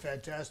these are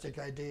fantastic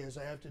ideas,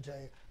 I have to tell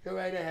you. Go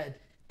right ahead.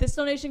 This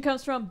donation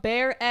comes from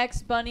Bear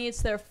X Bunny.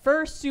 It's their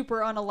first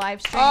super on a live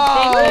stream.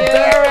 Oh, Thank you.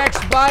 Bear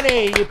X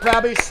Bunny. You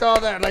probably saw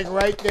that like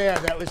right there.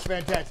 That was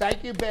fantastic.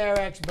 Thank you, Bear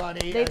X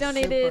Bunny. They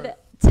donated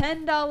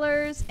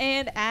 $10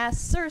 and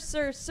asked,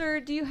 Sir,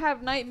 do you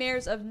have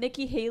nightmares of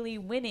Nikki Haley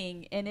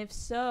winning? And if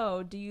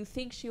so, do you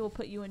think she will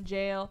put you in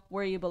jail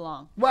where you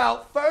belong?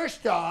 Well,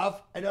 first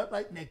off, I don't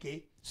like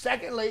Nikki.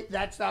 Secondly,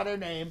 that's not her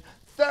name.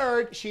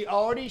 Third, she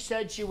already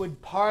said she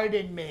would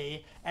pardon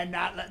me and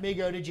not let me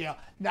go to jail.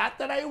 Not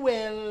that I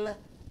will.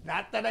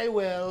 Not that I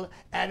will.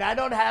 And I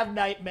don't have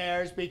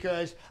nightmares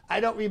because I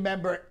don't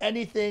remember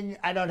anything.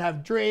 I don't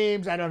have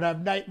dreams. I don't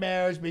have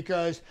nightmares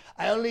because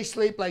I only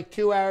sleep like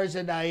 2 hours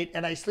a night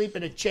and I sleep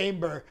in a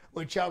chamber,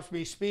 which helps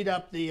me speed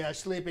up the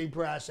sleeping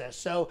process.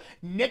 So,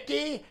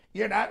 Nikki,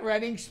 you're not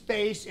renting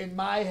space in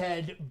my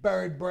head,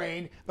 bird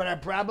brain, but I'm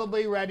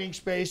probably renting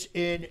space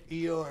in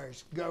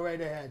yours. Go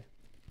right ahead.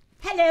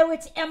 Hello,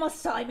 it's Emma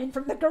Simon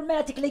from the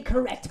Grammatically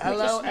Correct British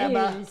Hello,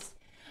 Emma. News.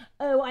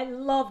 Oh, I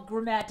love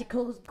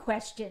grammatical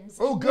questions.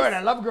 Oh, good.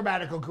 I love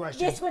grammatical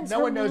questions. This one's no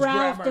from one knows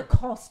Ralph grammar.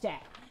 DaCosta.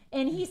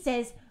 And he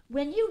says,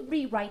 when you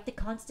rewrite the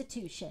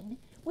Constitution,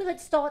 will it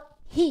start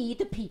he,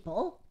 the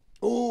people?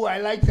 Ooh, I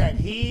like that.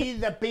 He,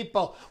 the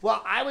people.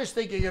 Well, I was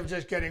thinking of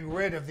just getting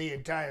rid of the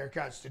entire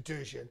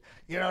Constitution.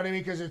 You know what I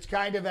mean? Because it's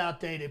kind of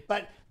outdated.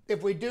 But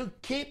if we do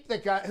keep the...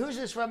 Who's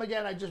this from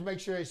again? I just make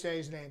sure I say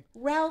his name.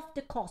 Ralph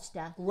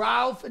DaCosta.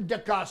 Ralph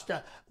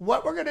DaCosta.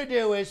 What we're going to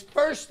do is,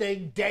 first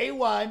thing, day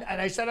one,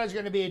 and I said I was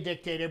going to be a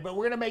dictator, but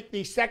we're going to make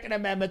the Second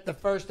Amendment the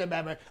First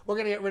Amendment. We're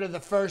going to get rid of the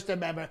First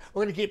Amendment.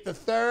 We're going to keep the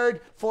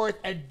Third, Fourth,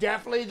 and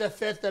definitely the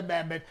Fifth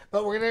Amendment,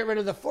 but we're going to get rid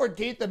of the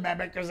 14th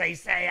Amendment because they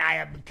say I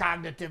have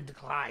cognitive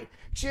decline.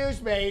 Excuse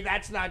me,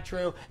 that's not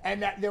true.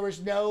 And that there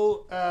was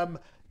no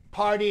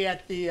party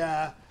at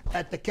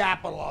the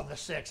Capitol on the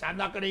 6th. I'm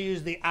not going to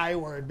use the I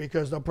word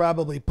because they'll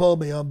probably pull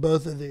me on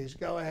both of these.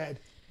 Go ahead.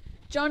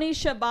 Johnny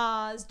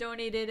Shabazz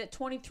donated at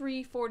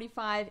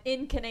 $23.45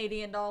 in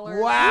Canadian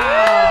dollars.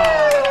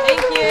 Wow.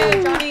 Thank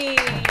you, Johnny.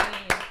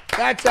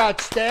 That's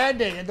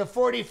outstanding. And the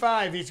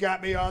 45, he's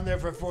got me on there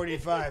for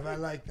 45. I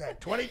like that.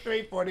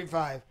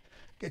 23.45.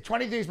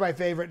 23 is my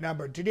favorite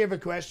number. Did you have a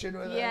question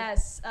with that?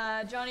 Yes.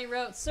 Johnny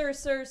wrote,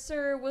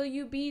 Sir, will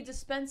you be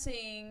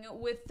dispensing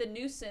with the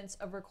nuisance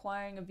of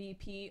requiring a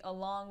VP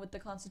along with the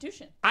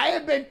Constitution? I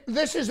have been,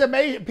 this is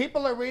amazing.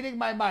 People are reading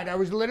my mind. I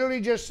was literally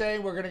just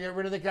saying we're going to get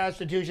rid of the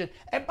Constitution.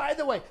 And by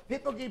the way,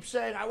 people keep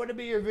saying, I want to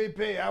be your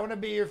VP. I want to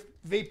be your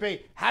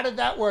VP. How did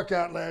that work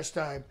out last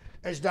time?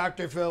 As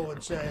Dr. Phil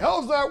would say,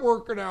 how's that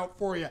working out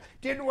for you?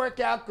 Didn't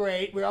work out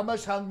great. We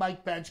almost hung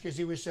Mike Pence because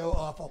he was so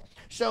awful.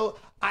 So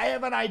I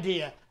have an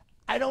idea.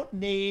 I don't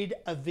need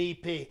a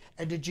VP.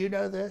 And did you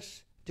know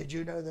this? Did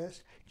you know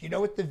this? Do you know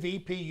what the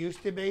VP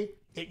used to be?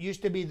 It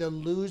used to be the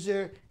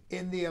loser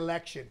in the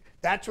election.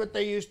 That's what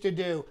they used to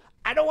do.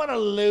 I don't want a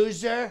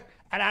loser,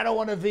 and I don't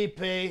want a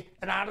VP,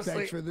 and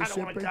honestly, I don't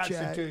want a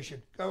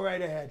Constitution. Go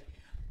right ahead.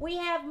 We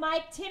have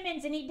Mike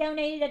Timmons, and he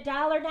donated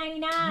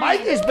 $1.99. Mike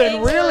has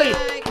been really,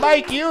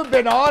 Mike, you've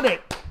been on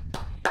it.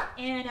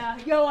 And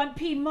I'm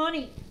P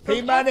Money.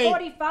 P Money.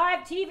 45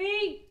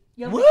 TV.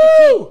 Yo,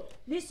 Woo!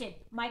 Listen,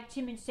 Mike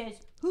Timmons says,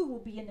 who will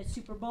be in the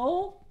Super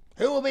Bowl?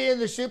 Who will be in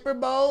the Super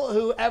Bowl?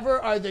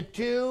 Whoever are the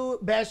two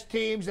best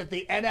teams that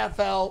the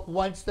NFL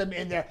wants them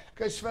in there.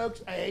 Because,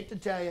 folks, I hate to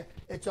tell you,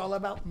 it's all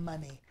about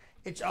money.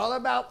 It's all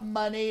about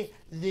money.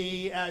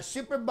 The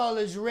Super Bowl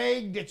is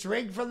rigged. It's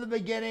rigged from the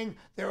beginning.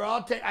 They're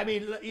all.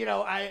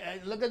 I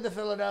look at the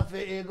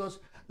Philadelphia Eagles.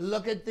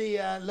 Look at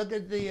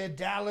the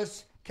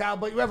Dallas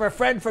Cowboys. We have a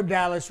friend from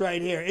Dallas right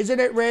here.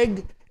 Isn't it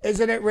rigged?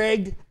 Isn't it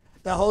rigged?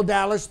 The whole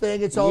Dallas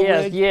thing. It's all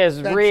rigged. Yes,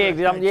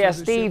 rigged.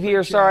 Steve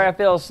here. Sorry, I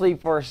fell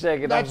asleep for a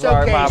second. That's I'm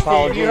sorry. okay, My Steve.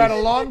 apologies. You had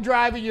a long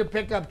drive in your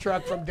pickup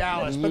truck from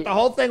Dallas. But the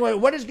whole thing,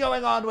 what is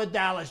going on with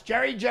Dallas?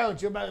 Jerry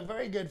Jones, you're a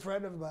very good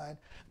friend of mine.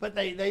 But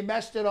they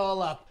messed it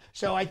all up.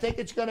 So I think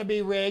it's going to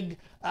be rigged.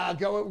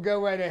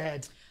 Go right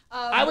ahead.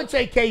 I would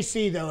say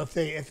KC though if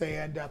they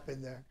end up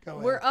in there. Go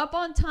ahead. We're up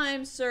on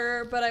time,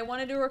 sir, but I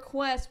wanted to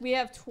request we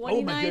have 29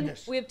 Oh my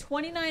goodness. We have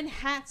 29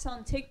 hats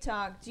on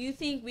TikTok. Do you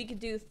think we could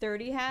do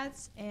 30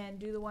 hats and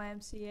do the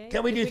YMCA?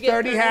 Can we do Could get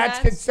 30 hats?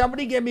 Can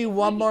somebody give me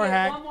one more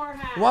hat? One more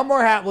hat. One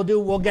more hat we'll do.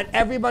 We'll get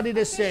everybody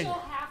to sing.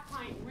 Official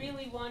halftime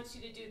really wants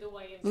you to do the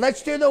YMCA.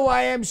 Let's do the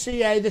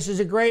YMCA. This is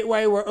a great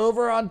way. We're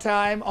over on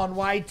time on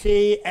YT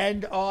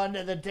and on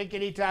the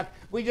Tickety Tock.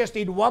 We just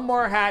need one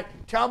more hat.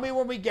 Tell me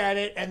when we get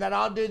it, and then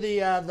I'll do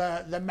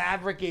the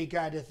Maverick-y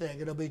kind of thing.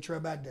 It'll be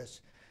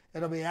tremendous.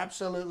 It'll be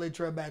absolutely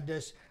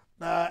tremendous.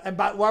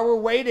 But while we're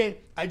waiting,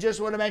 I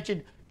just want to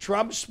mention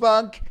Trump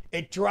Spunk.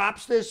 It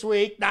drops this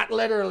week, not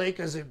literally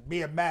because it'd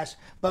be a mess,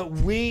 but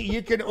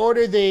you can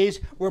order these.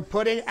 We're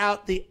putting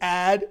out the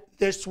ad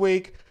this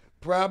week,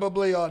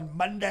 probably on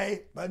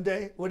Monday.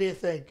 Monday, what do you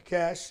think,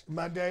 Cass?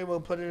 Monday, we'll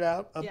put it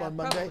out up on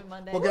Monday.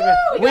 Monday. We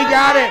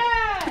got it.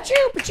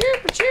 Pachoo,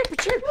 pachoo, pachoo,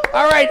 pachoo.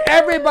 All right,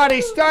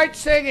 everybody, start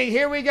singing.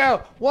 Here we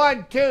go.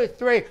 1, 2,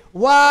 3.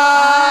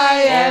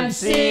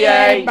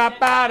 YMCA.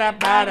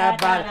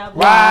 Ba-ba-da-ba-da-ba.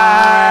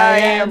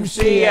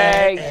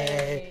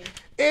 YMCA.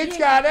 It's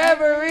got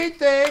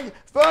everything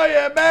for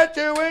you men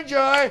to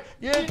enjoy.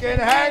 You can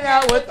hang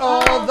out with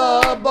all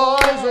the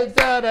boys and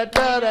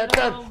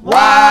da-da-da-da-da.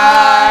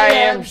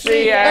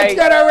 YMCA. Let's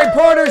get our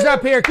reporters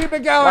up here. Keep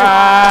it going.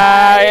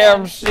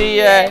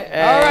 YMCA.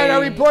 All right,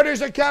 our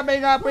reporters are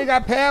coming up. We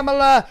got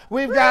Pamela.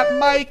 We've got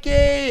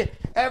Mikey.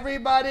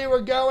 Everybody, we're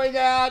going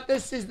out.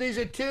 These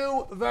are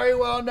two very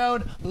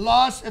well-known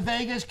Las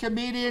Vegas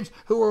comedians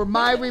who are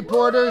my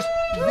reporters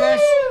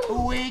this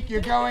week. You're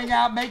going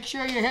out. Make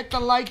sure you hit the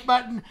like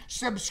button,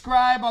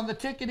 subscribe on the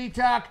Tickety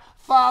Tock,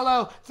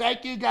 follow.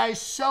 Thank you guys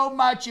so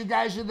much. You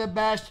guys are the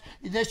best.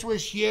 This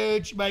was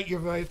huge. Mike, you're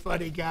a very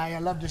funny guy. I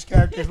loved his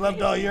characters.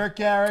 Loved all your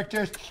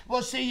characters.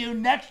 We'll see you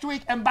next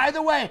week. And by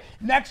the way,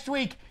 next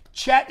week,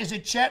 Chet, is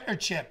it Chet or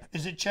Chip?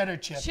 Is it Chet or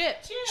Chip?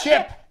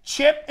 Chip.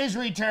 Chip is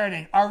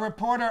returning. Our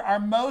reporter, our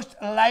most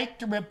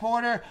liked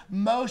reporter,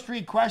 most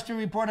requested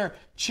reporter.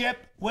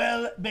 Chip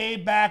will be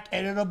back,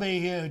 and it'll be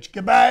huge.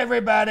 Goodbye,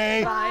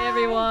 everybody. Bye,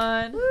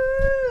 everyone.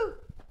 Woo.